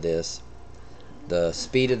varies into this. The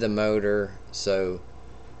speed of the motor. So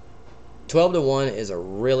 12-to-1 is a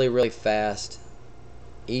really fast,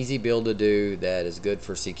 easy build to do that is good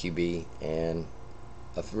for CQB and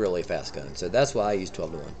a really fast gun. So that's why I use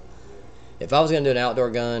 12-to-1. If I was going to do an outdoor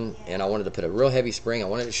gun and I wanted to put a real heavy spring, I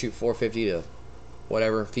wanted to shoot 450 to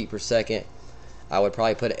whatever feet per second, I would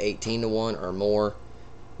probably put an 18-to-1 or more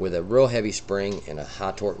with a real heavy spring and a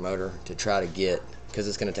high torque motor to try to get, because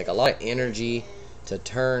it's going to take a lot of energy to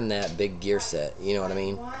turn that big gear set, you know what I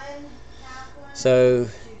mean? So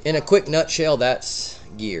in a quick nutshell, that's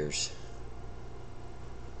gears.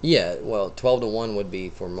 Yeah, well, 12-to-1 would be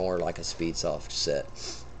for more like a speed soft set,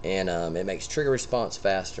 and it makes trigger response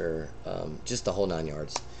faster, just the whole 9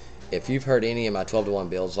 yards. If you've heard any of my 12-to-1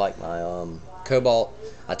 builds, like my Cobalt,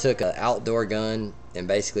 I took an outdoor gun and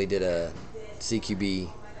basically did a CQB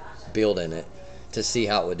build in it to see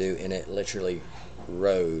how it would do, and it literally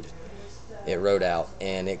rode. It rode out,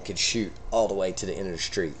 and it could shoot all the way to the end of the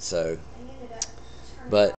street. So,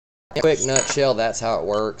 but in a quick nutshell, that's how it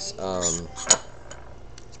works.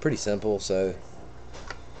 It's pretty simple. So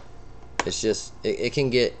it's just it can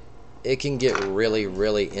get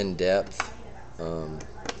really in depth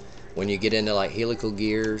when you get into like helical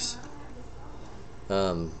gears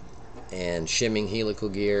and shimming helical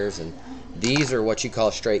gears, and these are what you call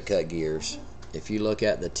straight cut gears. If you look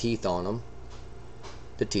at the teeth on them,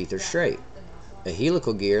 the teeth are straight. A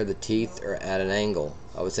helical gear, the teeth are at an angle.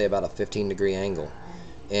 I would say about a 15-degree angle.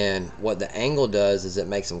 And what the angle does is it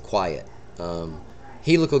makes them quiet.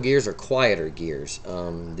 Helical gears are quieter gears.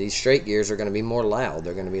 These straight gears are going to be more loud.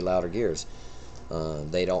 They're going to be louder gears.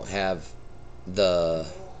 They don't have the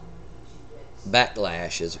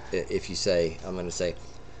backlash, as if you say, I'm going to say,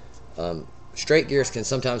 straight gears can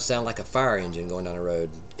sometimes sound like a fire engine going down the road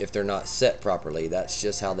if they're not set properly. That's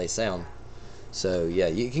just how they sound. So yeah,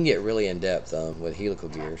 you can get really in depth with helical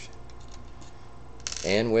gears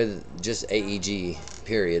and with just AEG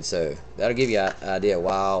period. So that'll give you an idea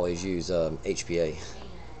why I always use HPA.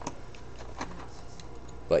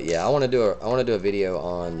 But yeah, I want to do a video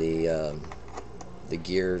on the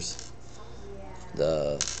gears,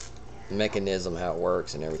 the mechanism, how it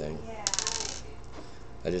works, and everything.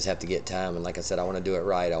 I just have to get time, and like I said, I want to do it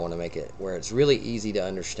right. I want to make it where it's really easy to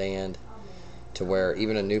understand, to where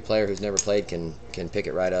even a new player who's never played can pick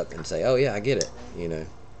it right up and say, oh yeah, I get it, you know.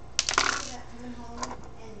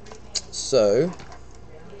 So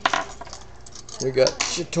we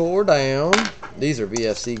got you tore down. These are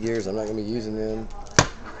VFC gears. I'm not going to be using them.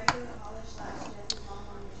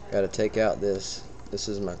 Got to take out this. This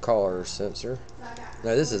is my car sensor.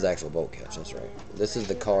 No, this is actual bolt catch. That's right. This is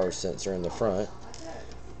the car sensor in the front,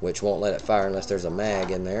 which won't let it fire unless there's a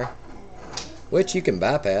mag in there, which you can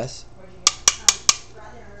bypass.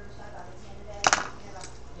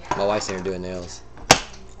 My wife's here doing nails.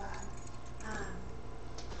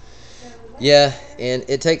 Yeah, and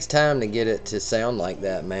it takes time to get it to sound like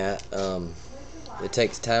that, Matt. It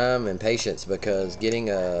takes time and patience, because getting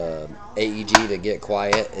a AEG to get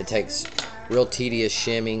quiet, it takes real tedious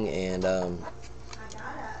shimming and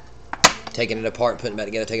taking it apart, putting it back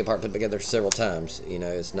together, taking it apart, putting it together several times. You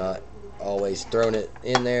know, it's not always throwing it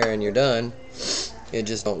in there and you're done. It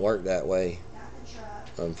just don't work that way,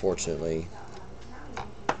 unfortunately.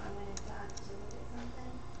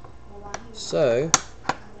 So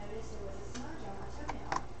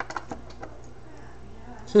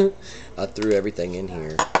I threw everything in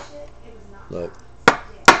here. Look,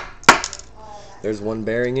 there's one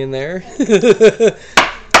bearing in there.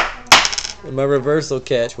 And my reversal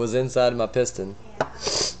catch was inside my piston.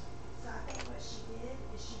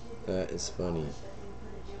 That is funny.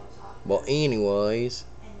 Well, anyways,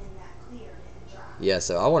 yeah,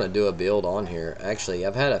 so I want to do a build on here. Actually,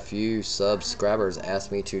 I've had a few subscribers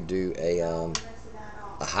ask me to do a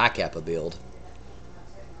high kappa build.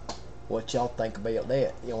 What y'all think about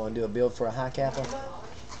that? You want to do a build for a high kappa?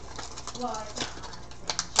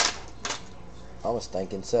 I was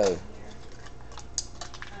thinking so.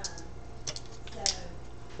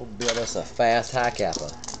 We'll build us a fast high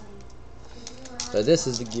kappa. So this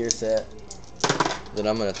is the gear set that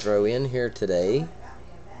I'm going to throw in here today.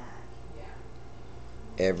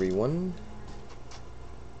 Everyone.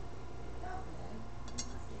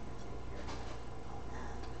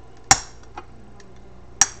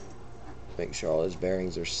 Make sure all his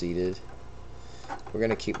bearings are seated. We're going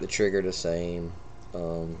to keep the trigger the same.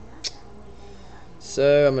 So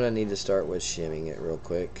I'm going to need to start with shimming it real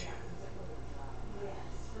quick.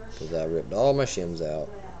 because I ripped all my shims out.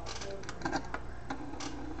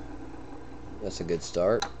 That's a good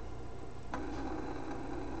start.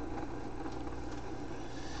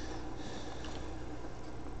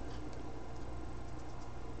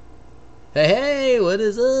 Hey, hey, what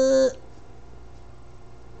is up?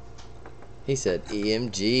 He said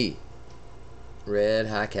EMG. Red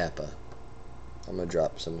high kappa. I'm going to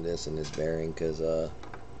drop some of this in this bearing because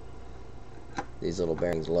these little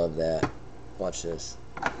bearings love that. Watch this.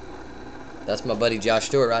 That's my buddy Josh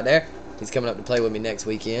Stewart right there. He's coming up to play with me next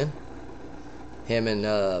weekend. Him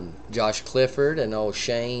and Josh Clifford and old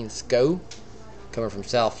Shane Sco, coming from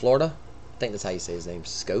South Florida. I think that's how you say his name,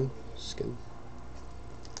 Sco. Sco.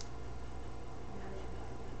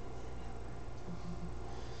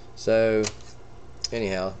 So,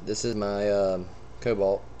 anyhow, this is my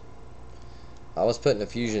Cobalt. I was putting a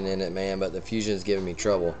Fusion in it, man, but the Fusion is giving me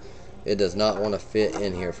trouble. It does not want to fit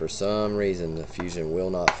in here for some reason. The Fusion will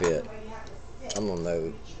not fit. I don't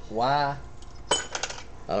know why.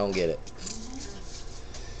 I don't get it.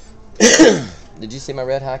 Did you see my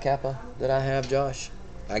red high kappa that I have, Josh?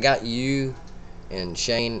 I got you and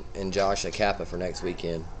Shane and Josh a kappa for next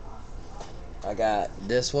weekend. I got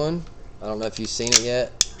this one. I don't know if you've seen it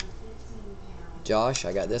yet. Josh,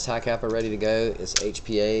 I got this high kappa ready to go. It's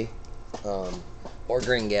HPA or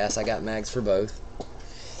green gas. I got mags for both.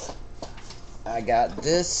 I got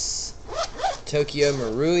this Tokyo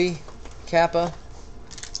Marui kappa.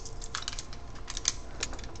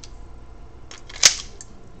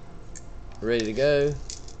 Ready to go.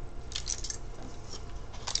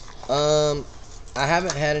 I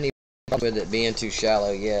haven't had any problem with it being too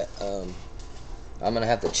shallow yet. I'm gonna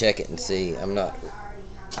have to check it and see.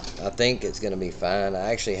 I think it's gonna be fine.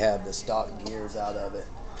 I actually have the stock gears out of it.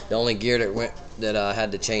 The only gear that I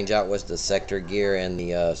had to change out was the sector gear and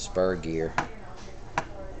the spur gear.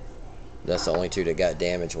 That's the only two that got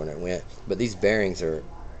damaged when it went. But these bearings are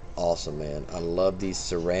awesome, man. I love these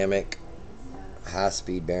ceramic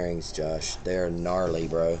high-speed bearings, Josh. They're gnarly,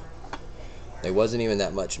 bro. They wasn't even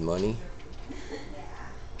that much money,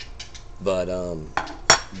 but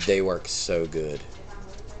they work so good.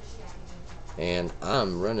 And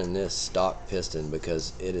I'm running this stock piston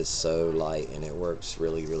because it is so light and it works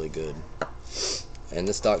really, really good. And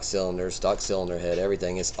the stock cylinder head,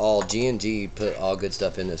 everything, it's all G&G. Put all good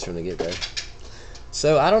stuff in this from the get-go.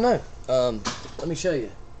 So I don't know. Let me show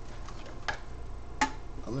you.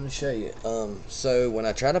 I'm going to show you. So when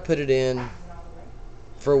I try to put it in,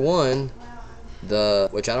 for one,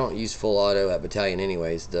 which I don't use full auto at Battalion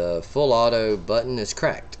anyways, the full auto button is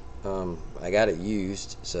cracked. I got it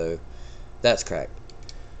used, so that's cracked.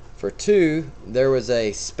 For two, there was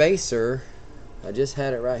a spacer, I just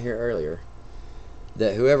had it right here earlier,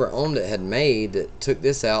 that whoever owned it had made, that took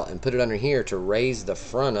this out and put it under here to raise the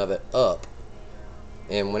front of it up.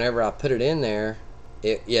 And whenever I put it in there,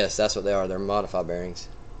 yes, that's what they are. They're modified bearings.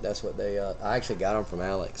 That's what they, I actually got them from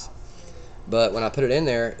Alex. But when I put it in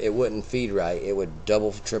there, it wouldn't feed right. It would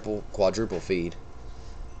double, triple, quadruple feed.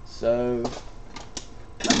 So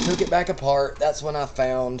I took it back apart. That's when I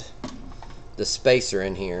found the spacer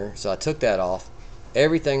in here. So I took that off.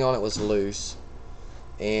 Everything on it was loose.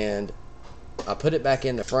 And I put it back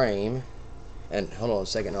in the frame. And hold on a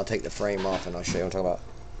second, I'll take the frame off and I'll show you what I'm talking about.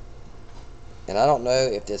 And I don't know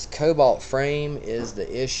if this Cobalt frame is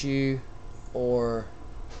the issue or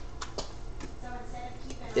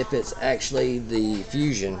if it's actually the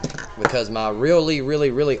Fusion, because my really,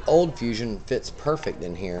 really, really old Fusion fits perfect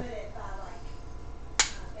in here.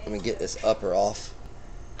 Let me get this upper off.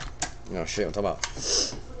 And I'll show you what I'm talking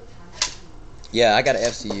about. Yeah, I got an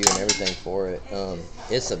FCU and everything for it.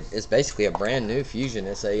 It's basically a brand new Fusion.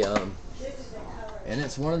 It's a and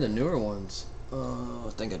it's one of the newer ones. I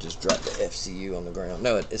think I just dropped the FCU on the ground.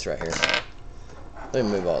 No, it's right here. Let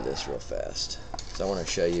me move all this real fast. So I want to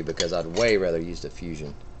show you because I'd way rather use the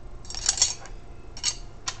Fusion.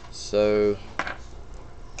 So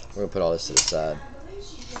we're going to put all this to the side.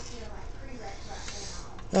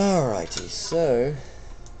 Alrighty, so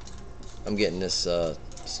I'm getting this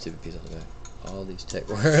stupid piece of the all these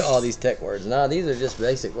tech words. Nah, these are just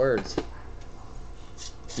basic words.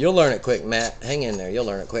 You'll learn it quick, Matt. Hang in there. You'll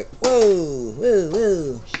learn it quick. Whoa, whoa,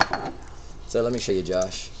 whoa. So let me show you,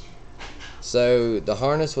 Josh. So the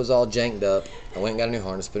harness was all janked up. I went and got a new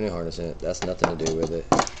harness, put a new harness in it. That's nothing to do with it.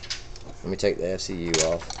 Let me take the FCU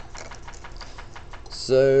off.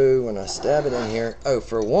 So when I stab it in here, oh,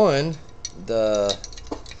 for one, the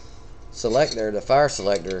selector, the fire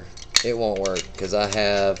selector, it won't work because I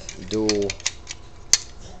have dual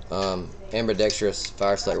ambidextrous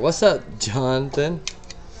fire selector. What's up, Jonathan?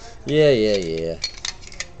 Yeah.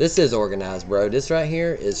 This is organized, bro. This right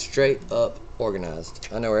here is straight up organized.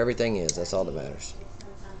 I know where everything is. That's all that matters.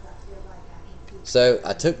 So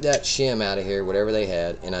I took that shim out of here, whatever they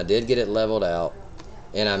had, and I did get it leveled out.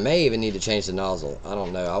 And I may even need to change the nozzle. I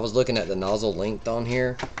don't know. I was looking at the nozzle length on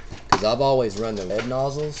here because I've always run the red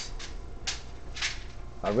nozzles.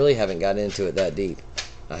 I really haven't got into it that deep.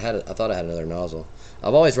 I thought I had another nozzle.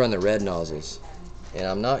 I've always run the red nozzles, and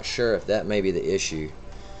I'm not sure if that may be the issue,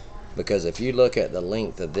 because if you look at the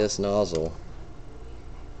length of this nozzle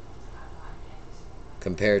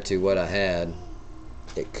compared to what I had,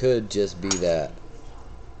 it could just be that.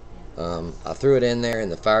 I threw it in there in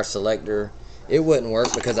the fire selector. It wouldn't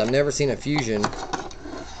work because I've never seen a Fusion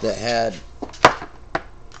that had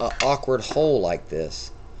an awkward hole like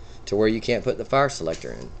this to where you can't put the fire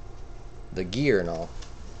selector in, the gear and all.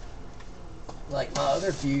 Like my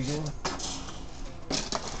other Fusion.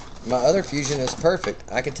 My other Fusion is perfect.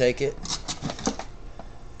 I could take it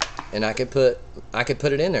and I could put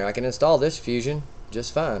it in there. I can install this Fusion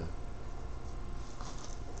just fine.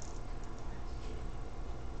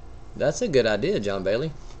 That's a good idea, John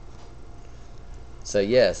Bailey. So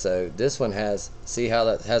yeah, so this one has, see how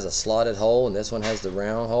that has a slotted hole and this one has the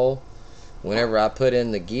round hole? Whenever I put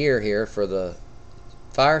in the gear here for the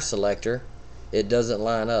fire selector, it doesn't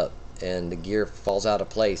line up and the gear falls out of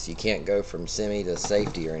place. You can't go from semi to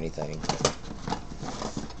safety or anything.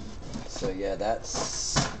 So yeah,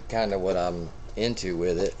 that's kind of what I'm into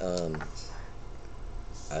with it.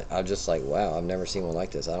 I'm just like, wow, I've never seen one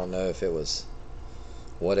like this. I don't know if it was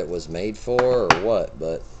what it was made for or what,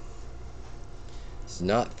 but it's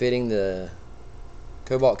not fitting the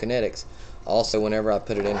Cobalt Kinetics. Also, whenever I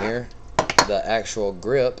put it in here, the actual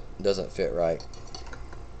grip doesn't fit right.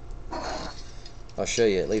 I'll show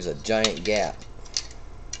you. It leaves a giant gap.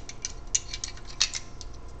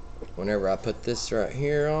 Whenever I put this right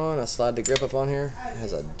here on, I slide the grip up on here, it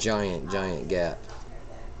has a giant gap.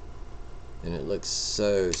 And it looks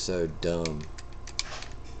so dumb.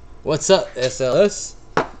 What's up, SLS?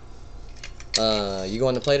 You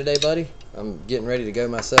going to play today, buddy? I'm getting ready to go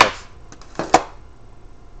myself.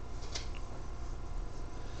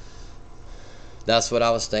 That's what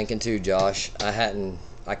I was thinking too, Josh.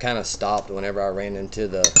 I kind of stopped whenever I ran into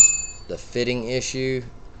the fitting issue,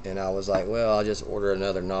 and I was like, well, I'll just order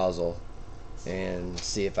another nozzle and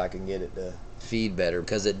see if I can get it to feed better,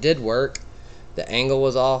 because it did work. The angle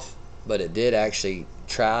was off, but it did actually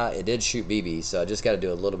try. It did shoot BBs, so I just got to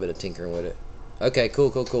do a little bit of tinkering with it. Okay,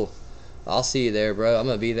 cool. I'll see you there, bro. I'm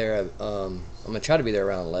gonna be there. I'm gonna try to be there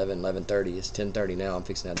around 11:30. It's 10:30 now. I'm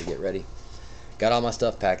fixing to have to get ready. Got all my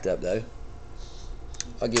stuff packed up though.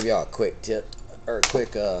 I'll give y'all a quick tip, or a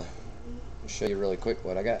quick show you really quick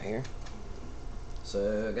what I got here.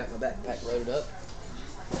 So I got my backpack loaded up.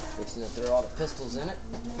 Fixing to throw all the pistols in it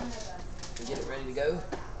and get it ready to go.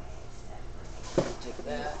 Take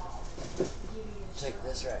that. Take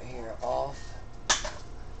this right here off.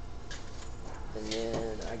 And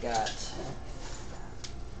then I got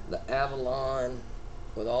the Avalon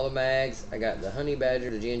with all the mags. I got the Honey Badger,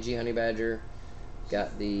 the G&G Honey Badger.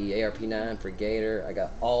 Got the ARP9 for Gator. I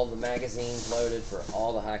got all the magazines loaded for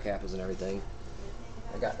all the high kappas and everything.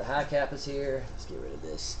 I got the high kappas here. Let's get rid of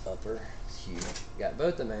this upper. It's huge. Got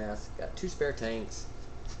both the masks. Got 2 spare tanks.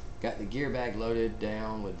 Got the gear bag loaded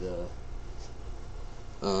down with the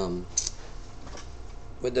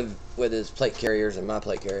with his plate carriers and my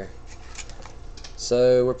plate carrier.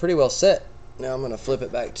 So we're pretty well set. Now I'm gonna flip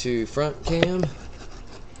it back to front cam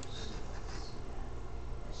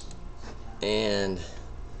and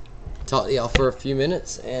talk to y'all for a few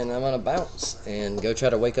minutes, and I'm gonna bounce and go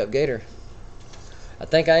try to wake up Gator. I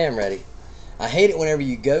think I am ready. I hate it whenever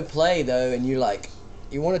you go play though and you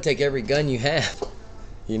want to take every gun you have,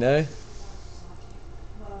 you know?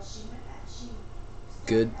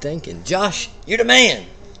 Good thinking. Josh, you're the man.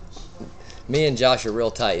 Me and Josh are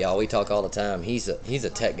real tight, y'all. We talk all the time. He's a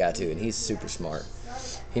tech guy too, and he's super smart.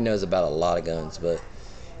 He knows about a lot of guns, but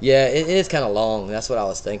yeah, it is kind of long. That's what I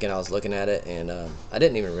was thinking. I was looking at it, and I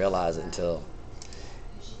didn't even realize it until.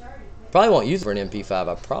 Probably won't use it for an MP5.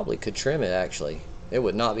 I probably could trim it, actually. It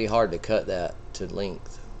would not be hard to cut that to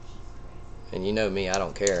length. And you know me, I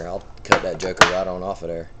don't care. I'll cut that joker right on off of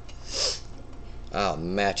there. I'll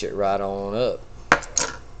match it right on up.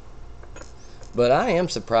 But I am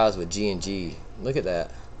surprised with G&G. Look at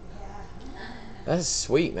that. That's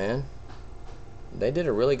sweet, man. They did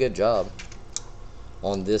a really good job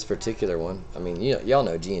on this particular one. I mean, y'all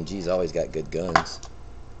know G&G's always got good guns.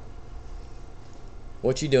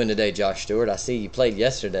 What you doing today, Josh Stewart? I see you played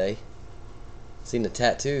yesterday. Seen the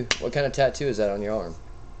tattoo. What kind of tattoo is that on your arm?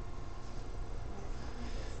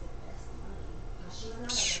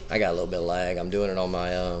 I got a little bit of lag. I'm doing it on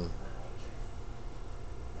my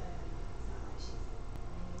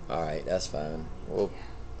Alright, that's fine.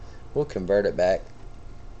 We'll convert it back.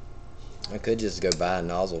 I could just go buy a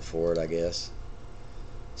nozzle for it, I guess,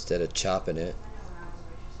 instead of chopping it.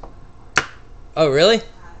 Oh, really?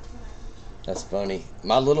 That's funny.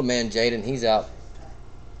 My little man Jaden, he's out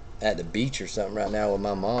at the beach or something right now with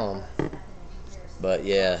my mom. But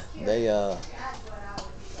yeah, they're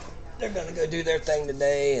gonna go do their thing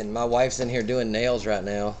today, and my wife's in here doing nails right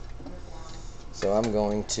now. So I'm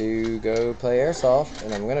going to go play Airsoft,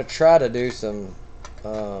 and I'm gonna try to do some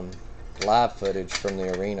live footage from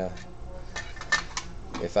the arena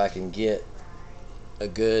if I can get a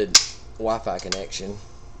good Wi-Fi connection.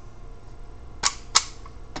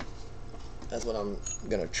 That's what I'm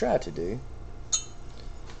gonna try to do.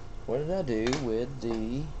 What did I do with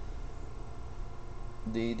the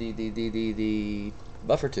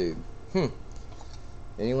buffer tube?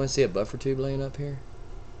 Anyone see a buffer tube laying up here?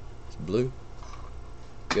 It's blue.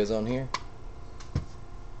 Goes on here.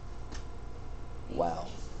 Wow.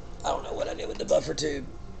 I don't know what I did with the buffer tube.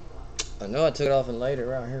 I know I took it off and laid it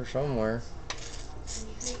right here somewhere.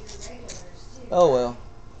 Oh well.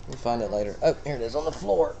 We'll find it later. Oh, here it is on the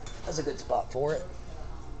floor. That's a good spot for it.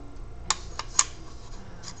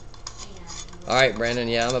 Alright, Brandon.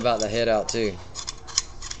 Yeah, I'm about to head out too.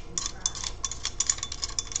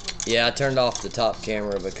 Yeah, I turned off the top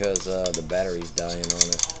camera because the battery's dying on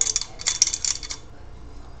it.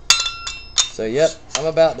 So, yep, I'm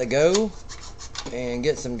about to go and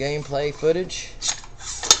get some gameplay footage.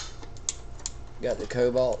 Got the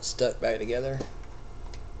cobalt stuck back together.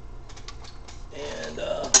 And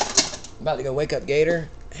about to go wake up Gator.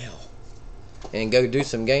 Ow. And go do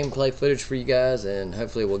some gameplay footage for you guys, and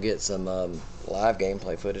hopefully we'll get some live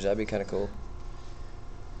gameplay footage. That'd be kind of cool.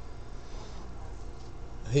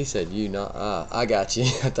 He said you, not I got you.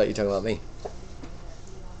 I thought you were talking about me.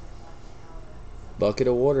 Bucket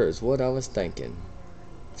of water is what I was thinking.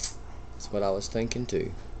 That's what I was thinking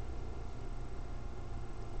too.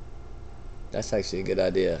 That's actually a good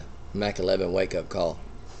idea. Mac 11 wake up call.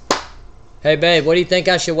 Hey babe, what do you think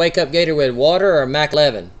I should wake up Gator with? Water or Mac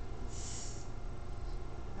 11?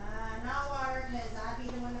 Not water, because I'd be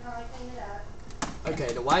the one to probably clean it up.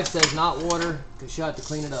 Okay, the wife says not water because she'll have to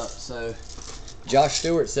clean it up. So Josh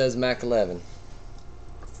Stewart says Mac 11,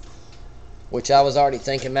 which I was already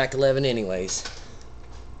thinking Mac 11 anyways.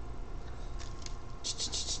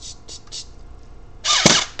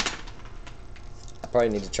 I probably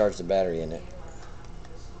need to charge the battery in it.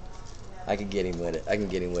 I can get him with it. I can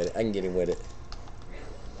get him with it. I can get him with it.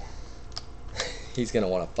 He's gonna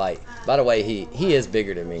want to fight. By the way, he is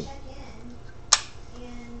bigger than me.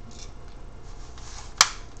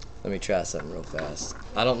 Let me try something real fast.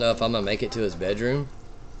 I don't know if I'm gonna make it to his bedroom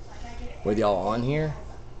with y'all on here.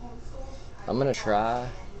 I'm gonna try.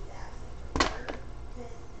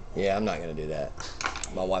 Yeah, I'm not gonna do that.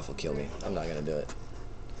 My wife will kill me. I'm not gonna do it.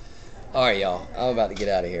 Alright, y'all. I'm about to get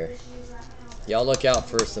out of here. Y'all look out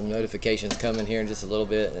for some notifications coming here in just a little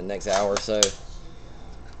bit, in the next hour or so.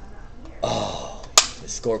 Oh, the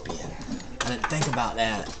scorpion. I didn't think about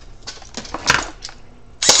that.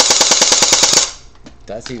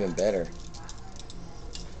 That's even better.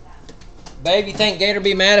 Babe, you think Gator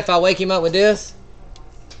be mad if I wake him up with this?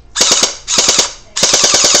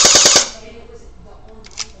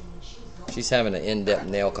 She's having an in-depth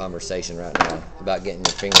nail conversation right now about getting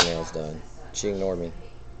your fingernails done. She ignored me.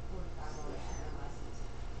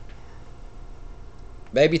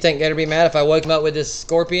 Babe, you think Gator be mad if I woke him up with this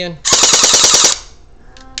scorpion?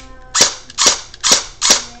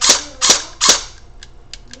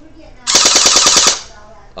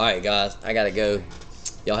 Alright guys, I gotta go.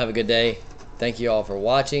 Y'all have a good day. Thank you all for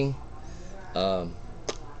watching. Won't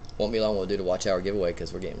be long, we'll do the watch hour giveaway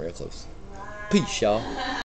because we're getting real close. Peace, y'all.